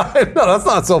blown. No, that's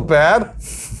not so bad.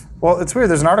 Well, it's weird.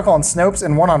 There's an article on Snopes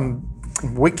and one on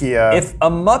Wikia. If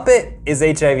a Muppet is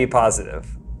HIV positive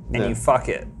and Yeah. you fuck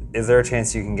it, is there a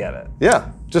chance you can get it? Yeah.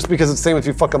 Just because it's the same if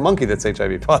you fuck a monkey that's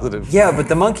HIV positive. Yeah, but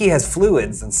the monkey has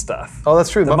fluids and stuff. Oh, that's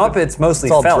true. The Muppet's mostly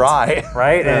it's all felt, dry.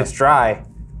 right? Yeah. And it's dry.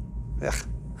 Ugh.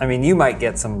 I mean, you might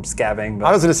get some scabbing, but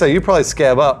I was going to say, you probably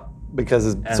scab up because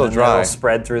it's and so then dry. that'll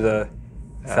spread through the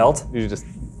felt. You just,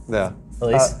 yeah. At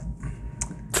least.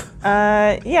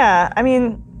 Yeah, I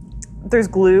mean, there's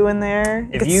glue in there.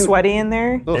 It If gets you- sweaty in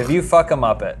there. If you fuck a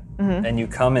Muppet Mm-hmm. and you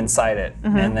come inside it,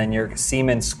 and then your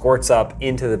semen squirts up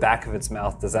into the back of its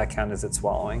mouth, does that count as it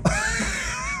swallowing?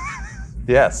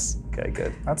 Yes. Okay,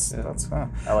 good. that's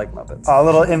I like Muppets. a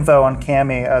little info on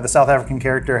Cammy. The South African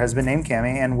character has been named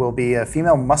Cammy and will be a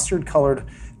female mustard-colored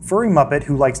furry Muppet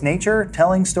who likes nature,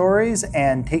 telling stories,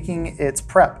 and taking its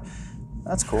prep.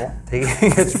 That's cool.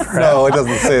 It's No, it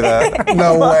doesn't say that.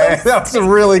 No way. That was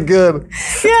really good.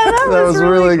 Yeah, that was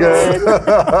really good.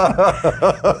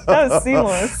 That was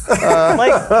seamless.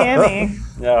 Like Cammy.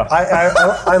 Yeah.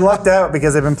 I lucked out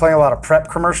because I've been playing a lot of prep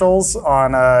commercials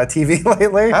on TV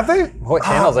lately. Have they? What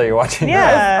channels are you watching?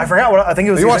 Yeah. I forgot what I think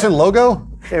it was. Are you watching Logo?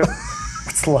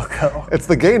 What's Loco? It's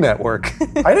the gay network.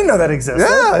 I didn't know that existed.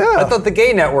 I thought the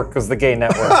gay network was the gay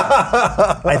network.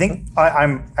 I think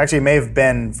I'm actually may have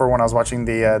been for when I was watching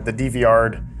the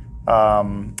DVR'd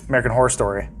American Horror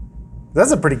Story.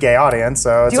 That's a pretty gay audience,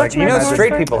 so it's you like watch You know, American straight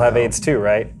Horror people have AIDS too,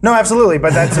 right? no, absolutely,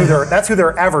 but that's who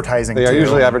they're advertising. They are to.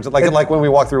 usually average, like when we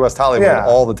walk through West Hollywood Yeah.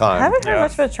 all the I time. haven't heard Yeah.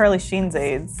 much about Charlie Sheen's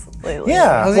AIDS lately.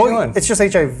 Yeah, How's he well, doing? it's just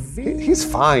HIV. He's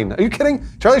fine. Are you kidding?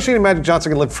 Charlie Sheen and Magic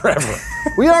Johnson can live forever.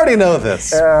 We already know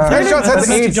this. Magic Johnson Magic has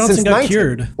AIDS Johnson since got 19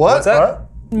 cured. What? What's that?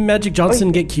 What? Magic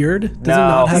Johnson get cured? Does No. he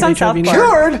not have He's on HIV? South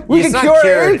Park. Cured? We It's can not cure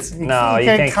cured. AIDS? No, you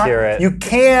can't cure it. You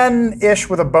can-ish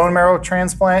with a bone marrow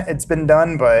transplant. It's been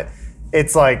done, but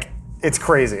it's like, it's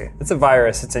crazy. It's a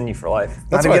virus. It's in you for life. Not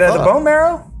That's to what get I at the thought. bone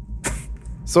marrow?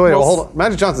 So wait, hold on.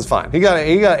 Magic Johnson's fine. He got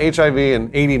HIV in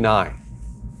 '89,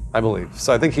 I believe.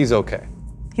 So I think he's okay.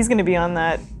 He's going to be on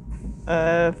that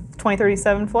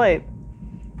 2037 flight.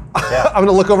 I'm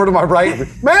gonna look over to my right.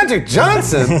 Magic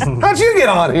Johnson, how'd you get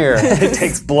on here? It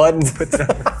takes blood and puts it on.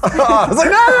 I was like,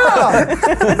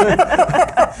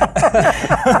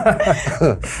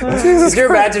 no. Could you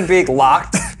imagine being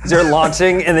locked? You're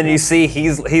launching, and then you see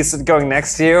he's going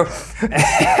next to you,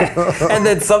 and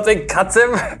then something cuts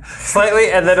him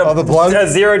slightly, and then the blood? a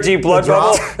 0G blood The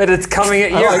drop? bubble, and it's coming at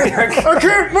you. I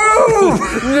can't move.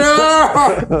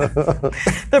 No.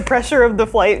 The pressure of the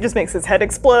flight just makes his head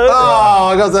explode.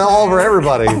 Oh, it goes all over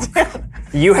everybody.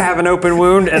 You have an open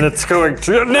wound, and it's going.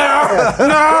 No.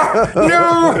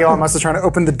 Elon Musk is trying to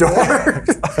open the door.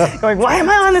 Going, why am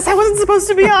I on this? I wasn't supposed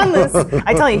to be on this.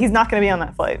 I tell you, he's not going to be on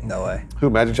that flight. No way. Who,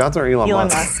 Magic Johnson or Elon Elon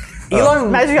Musk? Musk. Elon.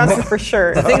 Magic Johnson for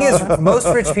sure. The thing is, most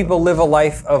rich people live a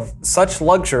life of such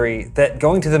luxury that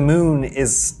going to the moon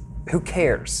is. Who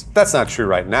cares? That's not true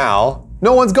right now.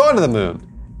 No one's going to the moon.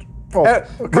 Well, a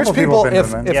couple Rich people, have been if,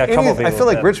 to the moon. if Yeah, a couple any, I people feel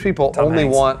like have. rich people Tom only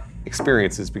Hanks. want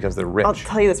experiences because they're rich. I'll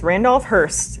tell you this: Randolph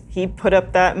Hearst, he put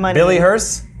up that money. Billy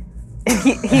Hearst.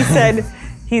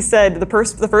 He said the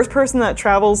first person that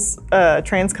travels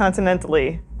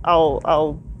transcontinentally, I'll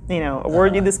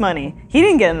award you this money. He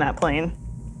didn't get in that plane.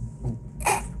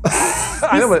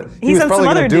 I know, but he he's was on probably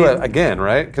some going to other do dude. it again,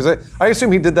 right? Because I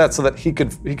assume he did that so that he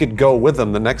could go with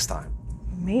them the next time.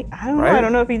 I don't know. Right? I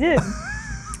don't know if he did.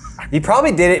 He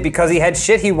probably did it because he had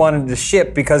shit he wanted to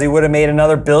ship because he would have made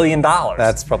another $1 billion.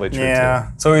 That's probably true Yeah.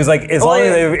 too. So he was like, as long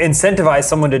as they incentivize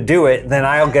someone to do it, then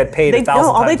I'll get paid They 1,000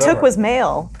 no, all they times took over. was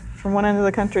mail from one end of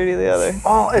the country to the other.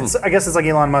 Well, I guess it's like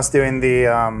Elon Musk doing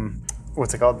the,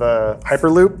 what's it called? The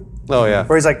Hyperloop. Oh yeah.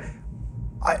 Where he's like,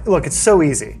 look, it's so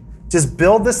easy. Just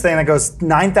build this thing that goes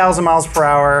 9,000 miles per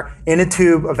hour in a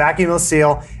tube, a vacuumless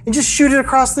seal, and just shoot it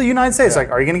across the United States. Like,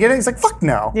 are you going to get it? He's like, fuck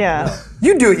no. Yeah.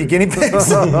 You do it, you guinea pigs.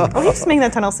 Well, he's just making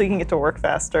that tunnel so you can get to work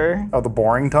faster. Oh, the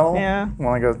boring tunnel? Yeah.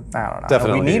 Well, I go, I don't know.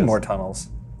 Definitely. We need is. more tunnels,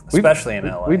 especially in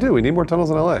LA. We do. We need more tunnels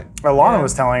in LA. Alana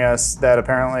was telling us that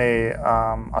apparently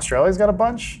Australia's got a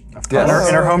bunch Yes.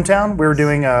 in her hometown. We were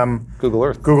doing Google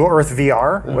Earth. Google Earth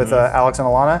VR with Alex and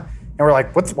Alana. And we're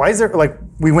like, why is there, like,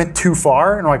 we went too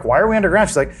far? And we're like, why are we underground?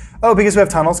 She's like, oh, because we have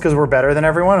tunnels because we're better than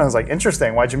everyone. And I was like,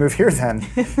 interesting. Why'd you move here then?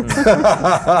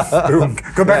 Boom.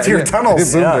 Go back to your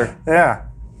tunnels. Yeah. Yeah.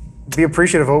 Be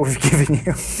appreciative of what we've given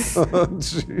you. Oh,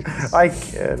 jeez. I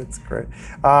kid. It's great.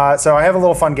 So I have a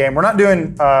little fun game. We're not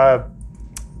doing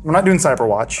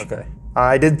Cyberwatch. Okay.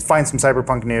 I did find some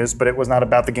Cyberpunk news, but it was not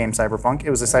about the game Cyberpunk. It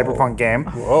was a Cyberpunk game.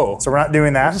 Whoa. So we're not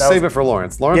doing that. Just That was- save it for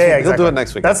Lawrence. Lawrence, Yeah, he'll exactly. do it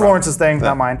next week. That's I promise. Lawrence's thing,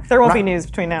 not mine. There won't Not- be news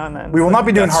between now and then. We will not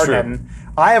be doing That's true. Hardheading.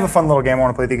 I have a fun little game I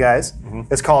want to play with you guys. Mm-hmm.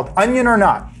 It's called Onion or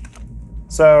Not.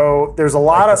 So there's a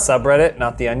lot The of subreddit,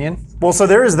 not the onion. well, so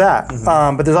there is that,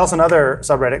 Mm-hmm. but there's also another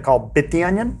subreddit called Bit the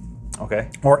Onion Okay.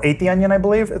 or Ate the Onion, I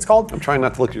believe it's called. I'm trying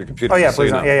not to look at your computer. Oh yeah, just so please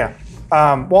you don't. know.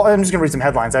 Yeah. Well, I'm just gonna read some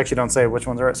headlines. I actually don't say which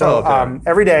ones are. So Oh, okay.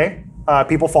 every day,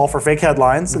 people fall for fake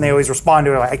headlines, and they always respond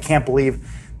to it like, "I can't believe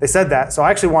they said that." So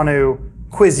I actually want to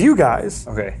quiz you guys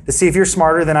Okay. to see if you're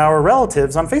smarter than our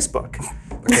relatives on Facebook.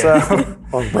 So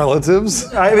Or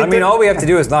relatives. I mean, all we have to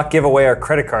do is not give away our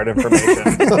credit card information.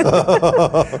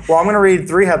 well, I'm gonna read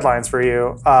 3 headlines for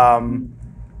you.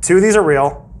 2 of these are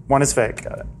real. 1 is fake.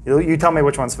 Got it. You tell me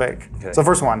which one's fake. Okay. So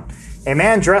first one. A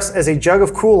man dressed as a jug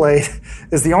of Kool-Aid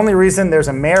is the only reason there's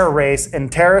a mayor race in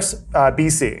Terrace,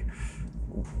 BC.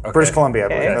 British Columbia, I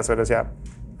believe. Okay. That's what it is, yeah.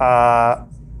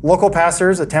 Local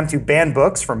pastors attempt to ban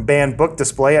books from banned book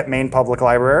display at Maine Public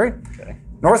Library. Okay.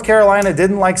 North Carolina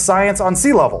didn't like science on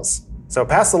sea levels, so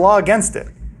passed a law against it.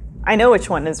 I know which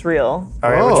one is real.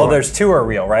 Okay, Oh. which Well, one? there's 2 are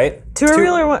real, right? 2 are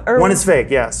real or One is fake,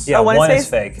 yes. Yeah, Oh, one is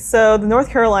fake. So the North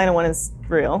Carolina one is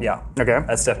real. Yeah. Okay.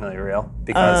 That's definitely real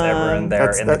because everyone there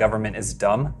that's- in the that- government is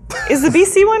dumb. Is the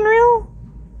BC one real?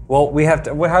 Well, we have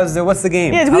to. What's the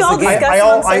game? Yeah, do we How's all the game?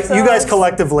 discuss- you guys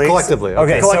collectively. Collectively.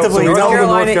 Okay, Collectively, so we North know that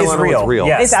Carolina, North Carolina is was real.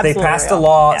 Yes, It's they absolutely passed a real.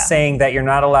 law Yeah. saying that you're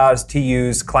not allowed to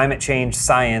use climate change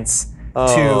science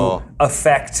Oh. to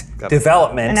affect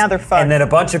development. And now they're fucked. And then a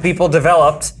bunch of people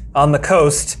developed on the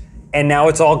coast, and now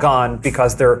it's all gone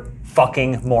because they're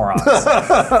fucking morons.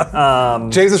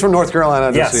 James is from North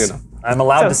Carolina, just yes, so you know. I'm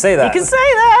allowed to say that. You can say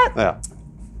that.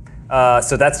 Yeah.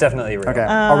 So that's definitely real. Okay,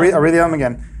 I'll read the other one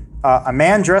again. A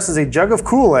man dressed as a jug of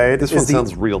Kool-Aid This one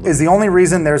sounds real to is me. the only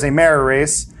reason there's a mayor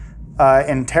race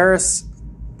in Terrace,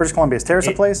 British Columbia. Is Terrace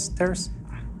a place? Terrace?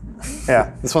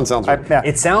 Yeah. This one sounds right. Yeah.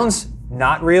 It sounds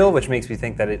not real, which makes me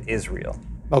think that it is real.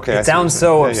 Okay. I It see sounds what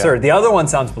so you're saying. Yeah, absurd. The other one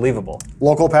sounds believable.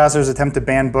 Local pastors attempt to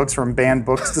ban books from banned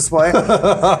books display.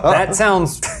 That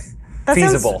sounds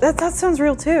feasible. That sounds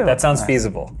real too. That sounds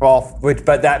feasible. Well,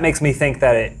 But that makes me think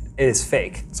that it is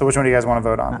fake. so which one do you guys want to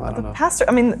vote on? the pastor.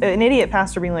 I mean, an idiot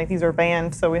pastor being like, "These are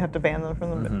banned, so we have to ban them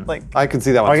from the like." I can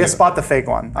see that one I too. guess spot the fake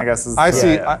one. I guess is I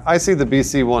see. yeah. I see the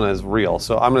BC one as real,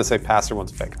 so I'm going to say pastor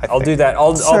one's fake. I'll do that.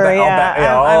 I'll Sure,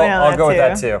 yeah, I'll go with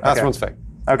that too. Pastor one's fake.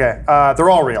 Okay. They're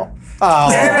all real.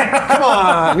 Oh, come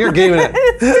on! You're gaming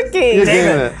it. You're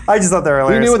gaming it. I just thought they were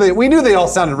hilarious. We knew they all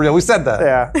sounded real. We said that.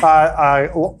 Yeah.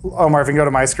 Omar, if you can go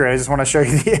to my screen, I just want to show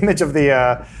you the image of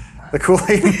the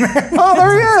Kool-Aid man. Oh,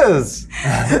 there he is.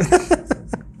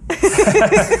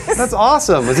 That's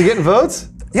awesome. Is he getting votes?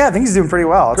 Yeah, I think he's doing pretty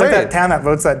well. It's like Great. that town that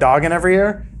votes that dog in every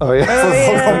year. Oh yeah. For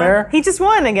the local mayor. He just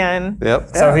won again.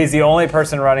 Yep. So he's the only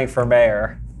person running for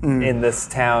mayor in this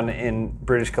town in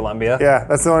British Columbia. Yeah,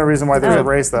 that's the only reason why there's a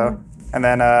race, though. And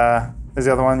then there's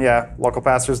the other one. Yeah, local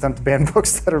pastors attempt to ban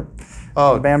books that are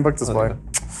on the banned book display.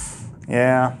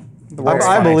 Yeah. The world's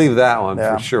I funny. believe that one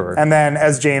Yeah. for sure. And then,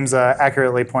 as James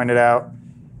accurately pointed out,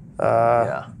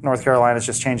 Yeah. North Carolina is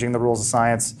just changing the rules of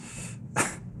science.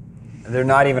 They're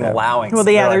not even allowing. Well,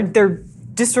 they're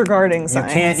disregarding You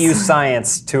science. can't use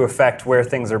science to affect where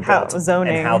things are How- built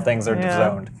zoning. and how things are Yeah.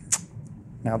 zoned.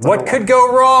 Now it's What under- could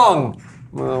go wrong?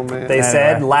 Oh man. They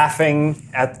said, Anyway. laughing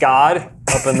at God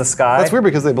up in the sky. That's weird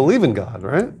because they believe in God,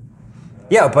 right?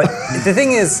 Yeah, but the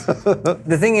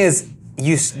thing is,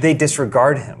 they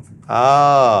disregard him.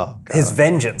 Oh. His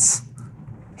vengeance.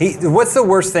 What's the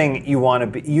worst thing you want to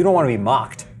be? You don't want to be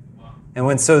mocked. And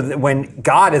when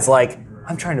God is like,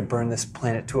 I'm trying to burn this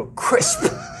planet to a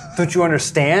crisp. Don't you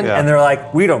understand? Yeah. And they're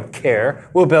like, we don't care.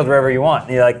 We'll build wherever you want.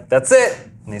 And you're like, that's it.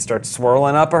 And he starts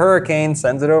swirling up a hurricane,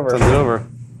 sends it over. Send it over.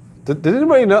 Did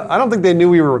anybody know? I don't think they knew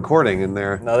we were recording in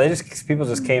there. No, people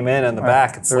just came in the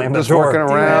back and They're slammed the just door. walking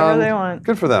whatever around. they want.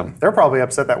 Good for them. They're probably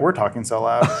upset that we're talking so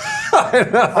loud.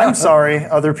 I'm sorry,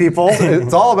 other people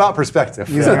It's all about perspective.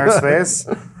 using our space.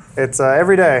 It's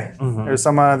every day. There's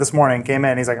someone this morning came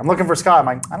in. He's like, I'm looking for Scott. I'm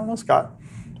like, I don't know Scott.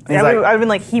 And he's Yeah, like, I've been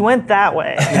like, he went that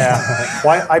way. yeah.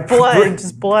 Why?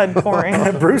 Blood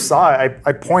pouring. Bruce saw it.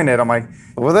 I pointed. I'm like,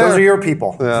 Over there. those are your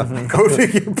people. Yeah. Go to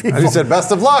your people. And he said,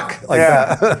 "Best of luck." Like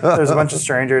yeah. that. There's a bunch of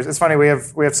strangers. It's funny. We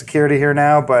have security here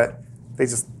now, but they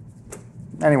just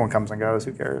anyone comes and goes.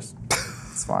 Who cares?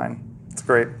 It's fine. It's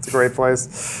great. It's a great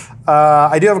place.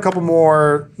 I do have a couple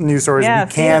more news stories Yeah,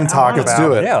 we can talk about. Let's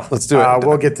do it. Yeah. Let's do it.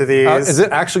 We'll get to these. Is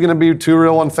it actually going to be 2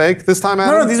 real, 1 fake this time,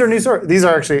 Adam? No, these are news stories. These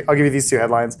are actually. I'll give you these two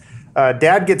headlines.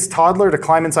 Dad gets toddler to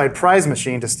climb inside prize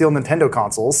machine to steal Nintendo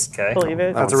consoles. Okay. Believe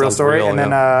it. That's a one real sounds story. real, and then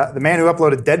yeah. the man who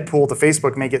uploaded Deadpool to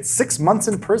Facebook may get 6 months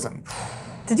in prison.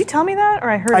 Did you tell me that, or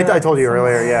I heard? I told you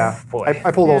earlier. Yeah. Boy.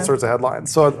 I pulled all Yeah. sorts of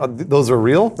headlines. So those are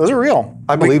real? Those are real.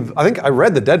 I believe. I think I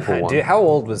read the Deadpool one. How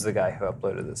old was the guy who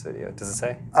uploaded this video? Does it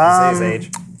say? Does it say his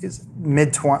age? He's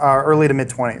early to mid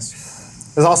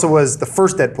 20s. This also was the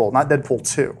first Deadpool, not Deadpool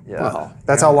 2. Yeah. Wow.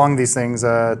 That's how long these things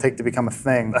take to become a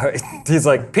thing. He's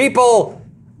like, people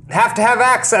have to have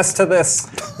access to this.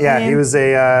 Yeah, he was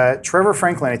a Trevor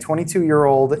Franklin, a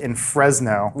 22-year-old in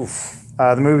Fresno.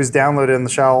 The movie was downloaded in the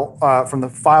shell from the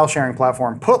file sharing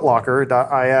platform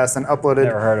Putlocker.is and uploaded.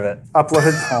 Never heard of it.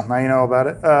 Oh, now you know about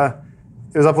it.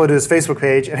 It was uploaded to his Facebook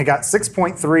page and it got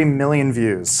 6.3 million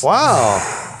views.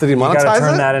 Wow. Did he You monetize gotta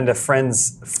turn it? that into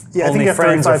friends. Yeah, I think only you got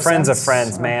friends or 35 friends of cents.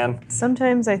 friends, man.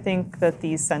 Sometimes I think that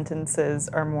these sentences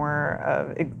are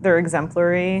more they're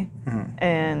exemplary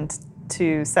and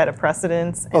to set a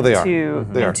precedence and Oh, they are. to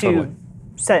They are, and to totally.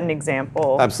 set an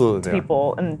example Absolutely to they are.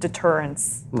 people and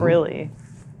deterrence really.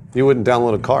 You wouldn't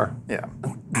download a car. Yeah.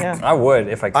 Yeah. I would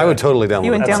if I could. I would totally download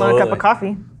You would it. download a cup Absolutely. of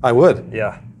coffee. I would.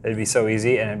 Yeah, it'd be so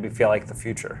easy and it'd feel like the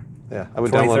future. Yeah, I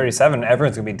would download. 2037,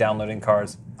 everyone's gonna be downloading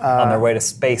cars on their way to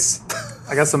space.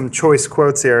 I got some choice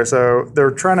quotes here. So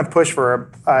they're trying to push for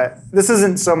this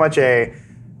isn't so much a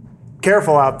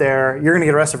careful out there, you're going to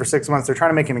get arrested for 6 months. They're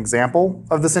trying to make an example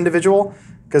of this individual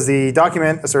because the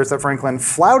document asserts that Franklin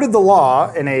flouted the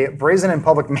law in a brazen and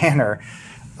public manner.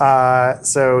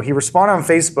 So he responded on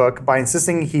Facebook by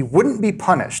insisting he wouldn't be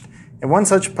punished. In one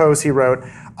such post, he wrote,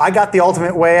 "I got the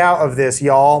ultimate way out of this,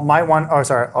 y'all.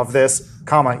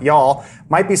 Y'all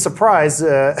might be surprised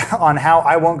on how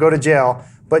I won't go to jail,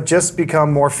 but just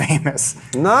become more famous."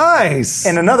 Nice.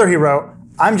 And another he wrote,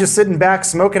 "I'm just sitting back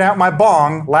smoking out my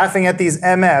bong, laughing at these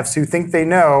MFs who think they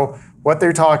know what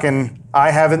they're talking.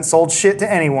 I haven't sold shit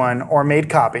to anyone or made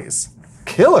copies."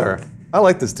 Killer. I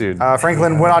like this dude.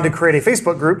 Franklin went on to create a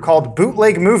Facebook group called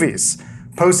Bootleg Movies,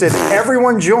 posted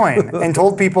everyone join and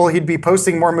told people he'd be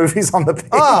posting more movies on the page.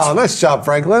 Oh, nice job,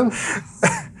 Franklin.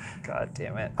 God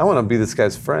damn it. I want to be this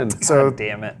guy's friend. God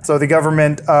damn it. So the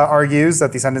government argues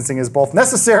that the sentencing is both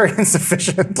necessary and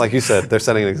sufficient. Like you said, they're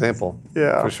setting an example.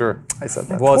 Yeah. For sure. I said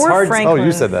that. Well, it's Poor hard. Franklin Oh,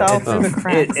 you said that. fell through the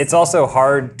cracks. It's also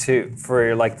hard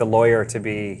for like the lawyer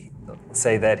to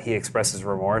say that he expresses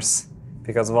remorse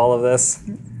because of all of this.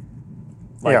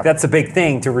 Like Yeah. that's a big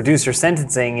thing to reduce your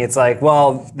sentencing. It's like,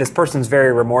 well, this person's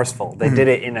very remorseful. They did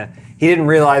it he didn't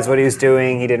realize what he was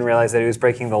doing. He didn't realize that he was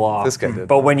breaking the law. This guy did.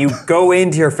 But when you go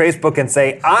into your Facebook and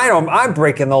say, I'm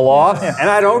breaking the law and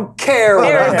I don't care what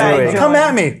I'm Everybody doing, Come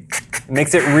at me. it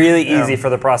makes it really easy for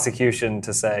the prosecution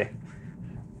to say,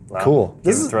 well, Cool.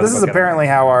 This is throw the book at him. apparently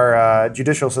how our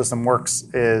judicial system works.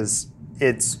 Is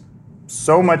it's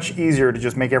so much easier to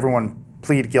just make everyone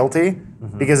plead guilty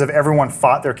because if everyone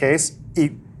fought their case,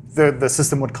 the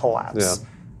system would collapse. Yeah.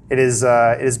 It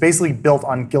is basically built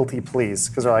on guilty pleas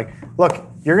because they're like, look,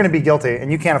 you're going to be guilty and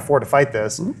you can't afford to fight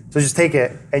this, so just take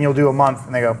it and you'll do a month.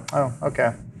 And they go, oh,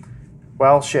 okay.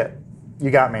 Well, shit, you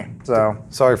got me. So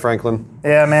Sorry, Franklin.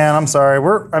 yeah, man, I'm sorry.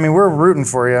 We're rooting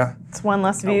for you. It's one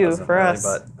less It view wasn't for really, us.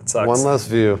 But it sucks. One less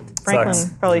view. Franklin,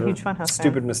 sucks. probably a huge Funhouse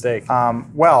Stupid mistake.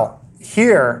 Well,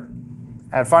 here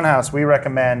at Funhouse, we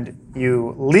recommend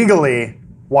you legally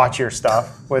watch your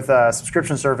stuff with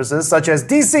subscription services such as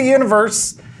DC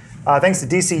Universe. Thanks to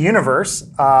DC Universe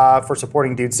for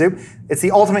supporting Dude Soup. It's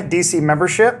the ultimate DC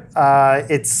membership.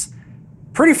 It's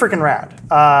pretty freaking rad.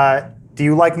 Do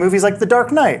you like movies like The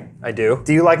Dark Knight? I do.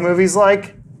 Do you like movies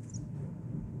like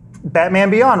Batman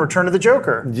Beyond, Return of the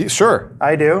Joker? Sure.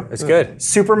 I do. It's good.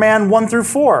 Superman 1 through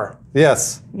 4.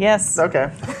 Yes. Yes.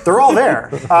 Okay. They're all there.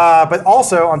 But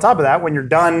also, on top of that, when you're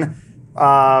done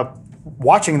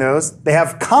watching those, they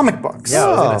have comic books. Yeah, I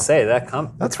was Oh. going to say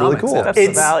That's really cool. That's the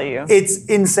value. It's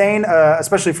insane,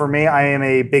 especially for me. I am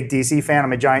a big DC fan.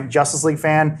 I'm a giant Justice League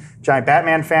fan, giant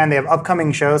Batman fan. They have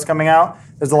upcoming shows coming out.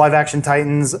 There's the live action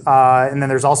Titans, and then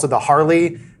there's also the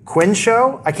Harley Quinn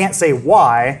show. I can't say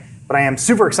why, but I am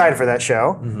super excited for that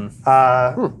show.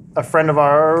 A friend of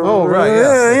ours, Oh, right, yes,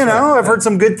 that's right. I've heard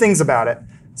some good things about it.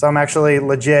 So I'm actually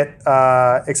legit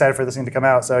excited for this thing to come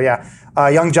out. So yeah,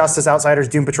 Young Justice, Outsiders,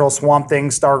 Doom Patrol, Swamp Thing,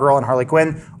 Stargirl, and Harley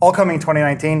Quinn, all coming in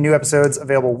 2019. New episodes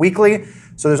available weekly.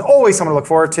 So there's always something to look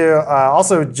forward to.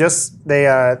 Also, they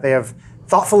have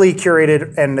thoughtfully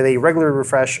curated and they regularly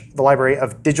refresh the library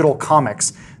of digital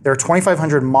comics. There are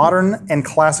 2,500 modern and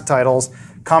classic titles.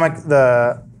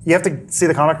 You have to see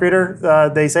the comic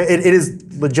reader. They say it is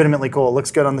legitimately cool. It looks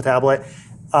good on the tablet.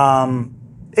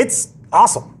 It's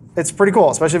awesome. It's pretty cool,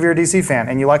 especially if you're a DC fan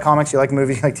and you like comics, you like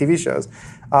movies, you like TV shows.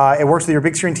 It works with your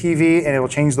big screen TV and it will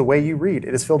change the way you read.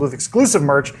 It is filled with exclusive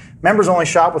merch, members only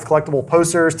shop with collectible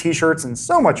posters, t-shirts, and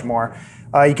so much more.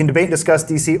 You can debate and discuss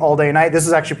DC all day and night. This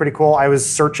is actually pretty cool. I was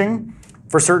searching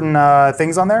for certain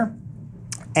things on there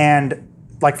and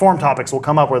like forum topics will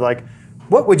come up where like,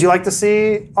 what would you like to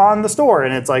see on the store?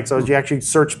 And it's like, so you actually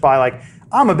search by like,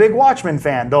 I'm a big Watchmen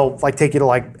fan. They'll like take you to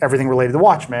like everything related to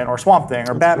Watchmen or Swamp Thing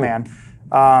or Batman. Cool.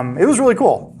 It was really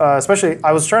cool, especially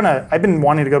I've been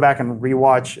wanting to go back and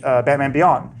rewatch Batman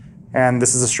Beyond, and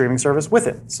this is a streaming service with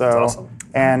it. So, That's awesome.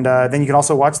 And then you can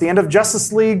also watch the end of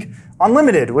Justice League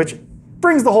Unlimited, which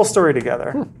brings the whole story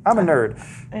together. I'm a nerd.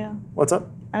 Yeah. What's up?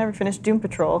 I never finished Doom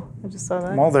Patrol. I just saw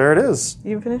that. Well, there it is.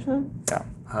 You finished it?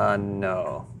 Yeah.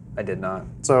 No, I did not.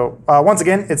 So once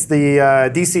again, it's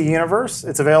the DC Universe.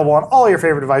 It's available on all your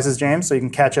favorite devices, James, so you can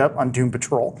catch up on Doom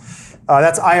Patrol.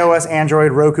 That's iOS,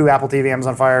 Android, Roku, Apple TV,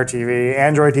 Amazon Fire TV,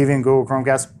 Android TV, and Google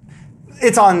Chromecast.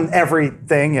 It's on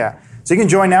everything, yeah. So you can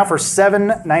join now for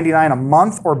 $7.99 a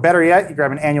month, or better yet, you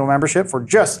grab an annual membership for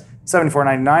just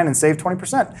 $74.99 and save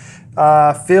 20%.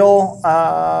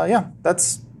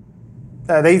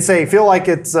 They say feel what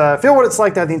it's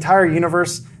like to have the entire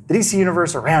universe, the DC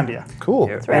universe around you. Cool.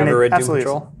 Have you And ever it read Doom absolutely is.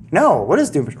 Patrol? No, what is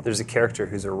Doom Patrol? There's a character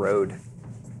who's a road.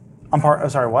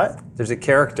 Sorry, what? There's a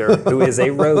character who is a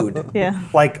road. Yeah.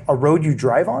 Like a road you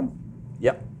drive on?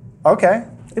 Yep. Okay.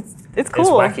 It's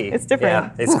cool. It's wacky. It's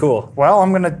different. Yeah, it's cool. Well,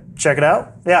 I'm gonna check it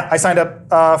out. Yeah, I signed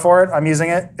up for it. I'm using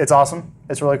it. It's awesome.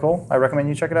 It's really cool. I recommend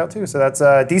you check it out too. So that's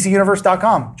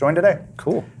DCUniverse.com. Join today.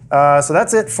 Cool. So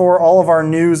that's it for all of our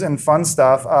news and fun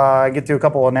stuff. I get to a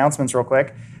couple announcements real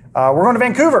quick. We're going to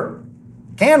Vancouver,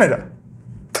 Canada,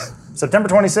 September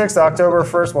 26th to October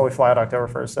 1st. Well, we fly out October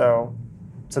 1st, so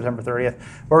September 30th.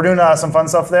 We're doing some fun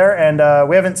stuff there, and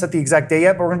we haven't set the exact day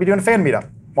yet, but we're going to be doing a fan meetup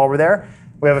while we're there.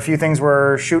 We have a few things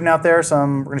we're shooting out there.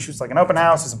 We're going to shoot like an open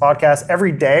house, some podcasts.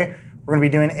 Every day, we're going to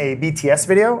be doing a BTS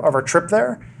video of our trip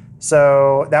there.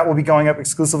 So that will be going up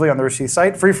exclusively on the Rooster Teeth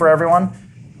site, free for everyone.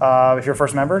 If you're a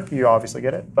first member, you obviously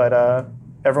get it. But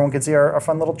everyone can see our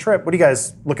fun little trip. What are you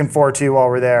guys looking forward to while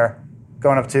we're there?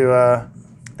 Going up to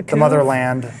the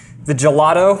motherland. The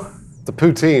gelato. The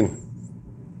poutine.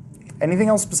 Anything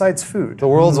else besides food? The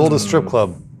world's oldest strip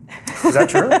club. Is that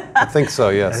true? I think so,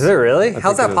 yes. Is it really? How's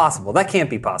think that it is. possible? That can't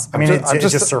be possible. I mean, I'm it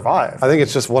just survived. I think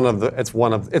it's just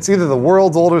it's either the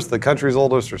world's oldest, the country's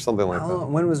oldest, or something like that.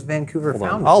 when was Vancouver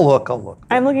founded? I'll look.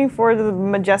 I'm looking forward to the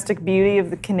majestic beauty of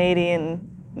the Canadian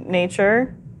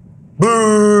nature.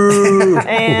 Boo!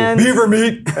 And Beaver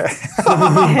meat. and, Is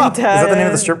that the name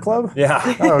of the strip club?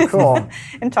 Yeah. Oh, cool.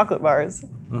 and chocolate bars.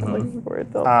 I'm looking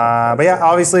forward to But yeah,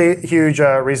 obviously, huge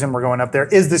reason we're going up there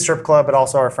is the strip club, but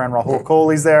also our friend Rahul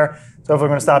Kohli's there. So if we're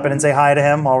going to stop in and say hi to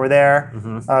him while we're there.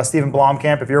 Stephen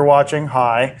Blomkamp, if you're watching,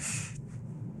 hi.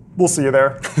 We'll see you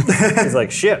there. He's like,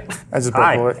 shit. I just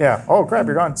Hi. broke it. Yeah. Oh, crap,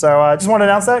 you're gone. So I just want to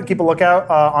announce that. Keep a lookout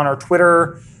on our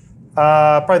Twitter.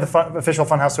 Probably the official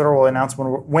Funhouse Twitter will announce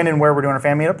when and where we're doing our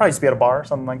fan meetup. Probably just be at a bar or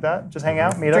something like that. Just hang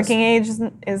out, meet Drinking age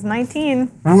is 19.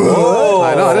 Whoa.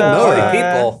 I know, I didn't know Party that.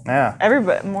 people. us. Yeah,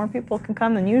 Everybody, more people can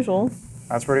come than usual.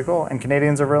 that's pretty cool. And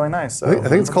Canadians are really nice. So I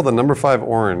think it's called the number 5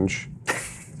 orange.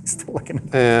 still looking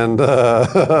at And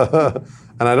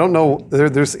and I don't know,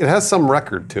 it has some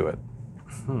record to it.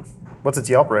 What's its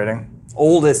Yelp rating?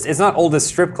 Oldest. It's not oldest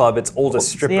strip club. It's oldest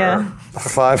stripper. Yeah.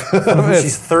 5.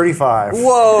 She's 35.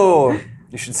 Whoa.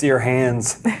 You should see her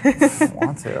hands.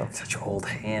 Want to. Such old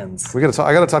hands. I got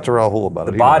to talk to Rahul about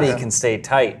it. The body can stay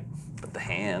tight, but the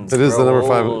hands. It is the grow number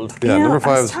 5. old. Yeah, number I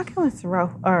 5 was is. talking with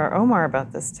Omar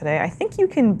about this today. I think you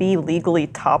can be legally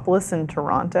topless in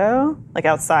Toronto, like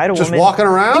outside. Just woman, walking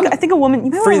around? I think a woman.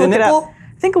 You might Free wanna the look it up. nipple?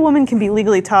 I think a woman can be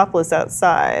legally topless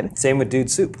outside. Same with dude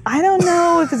soup. I don't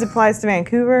know if it applies to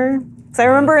Vancouver. Because I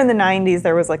remember in the 90s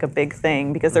there was like a big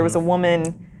thing because there was a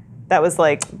woman that was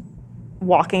like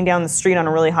walking down the street on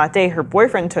a really hot day. Her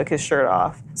boyfriend took his shirt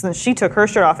off. So then she took her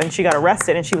shirt off and she got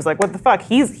arrested and she was like, what the fuck?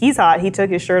 He's hot. He took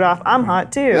his shirt off. I'm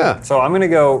hot too. Yeah. So I'm gonna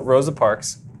go Rosa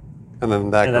Parks, And then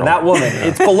that and girl. then that woman.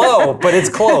 It's below, but it's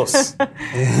close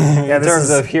Yeah, in terms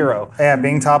of hero. Yeah,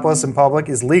 being topless in public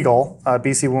is legal.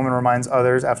 BC woman reminds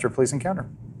others after police encounter.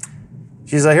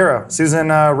 She's a hero. Susan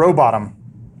Rowbottom.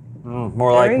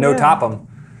 More like Very no good. top 'em.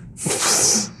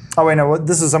 Oh, wait, no.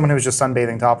 This is someone who was just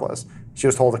sunbathing topless. She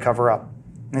was told to cover up.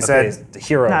 And he Okay, said, the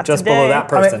hero, Not just today. below that I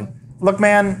person. mean, look,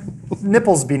 man,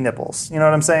 nipples be nipples. You know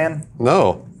what I'm saying?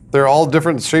 No. They're all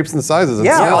different shapes and sizes. and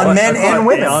Yeah, size. on men and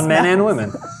women. On men and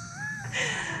women.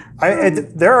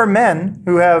 There are men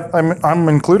who have. I'm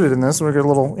included in this. We got a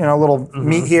little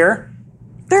meat here.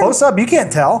 Close up, you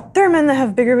can't tell. There are men that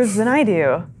have bigger boobs than I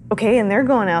do. Okay, and they're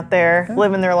going out there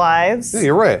living their lives. Yeah,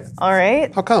 you're right. All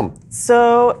right. How come?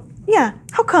 So, yeah,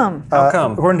 how come? How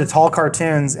come? According to Tall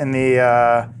Cartoons in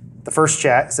the first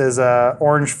chat, it says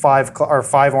Orange 5 or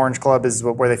 5 Orange Club is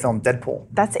where they filmed Deadpool.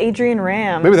 That's Adrian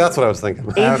Ram. Maybe that's what I was thinking.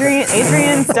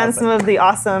 Adrian's done some of the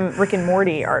awesome Rick and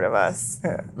Morty art of us.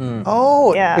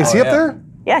 Oh, Yeah. is he Oh, up yeah. there?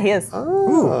 Yeah, he is.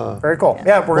 Very cool.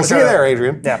 Yeah, we're We'll gonna see you there,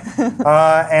 Adrian.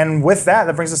 Yeah. And with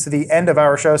that brings us to the end of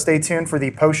our show. Stay tuned for the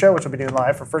post show, which we'll be doing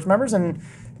live for first members, and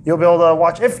you'll be able to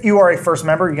watch. If you are a first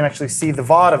member, you can actually see the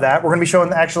VOD of that. We're going to be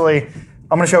showing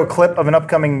I'm going to show a clip of an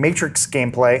upcoming Matrix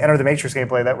gameplay, Enter the Matrix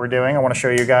gameplay that we're doing. I want to show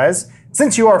you guys.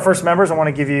 Since you are first members, I want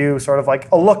to give you sort of like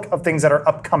a look of things that are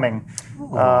upcoming.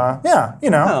 Yeah,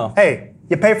 Oh. Hey,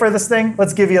 you pay for this thing?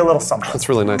 Let's give you a little something. That's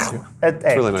really nice of you.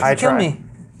 Hey, really nice. I Kill try. me.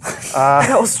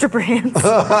 Oh, stripper hands.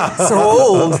 So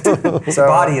old. So,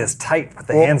 Body is tight, but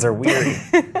the hands are weary.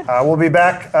 we'll be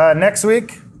back next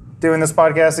week doing this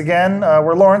podcast again,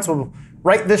 where Lawrence will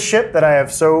right this ship that I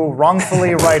have so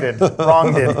wrongfully rightfully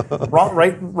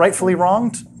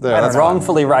wronged. There, I don't that's know.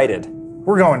 Wrongfully righted.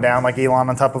 We're going down like Elon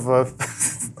on top of a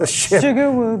ship.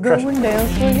 Sugar will go and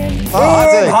dance again.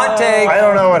 Hot take. I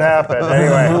don't know what happened.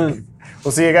 Anyway,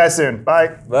 we'll see you guys soon. Bye.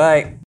 Bye.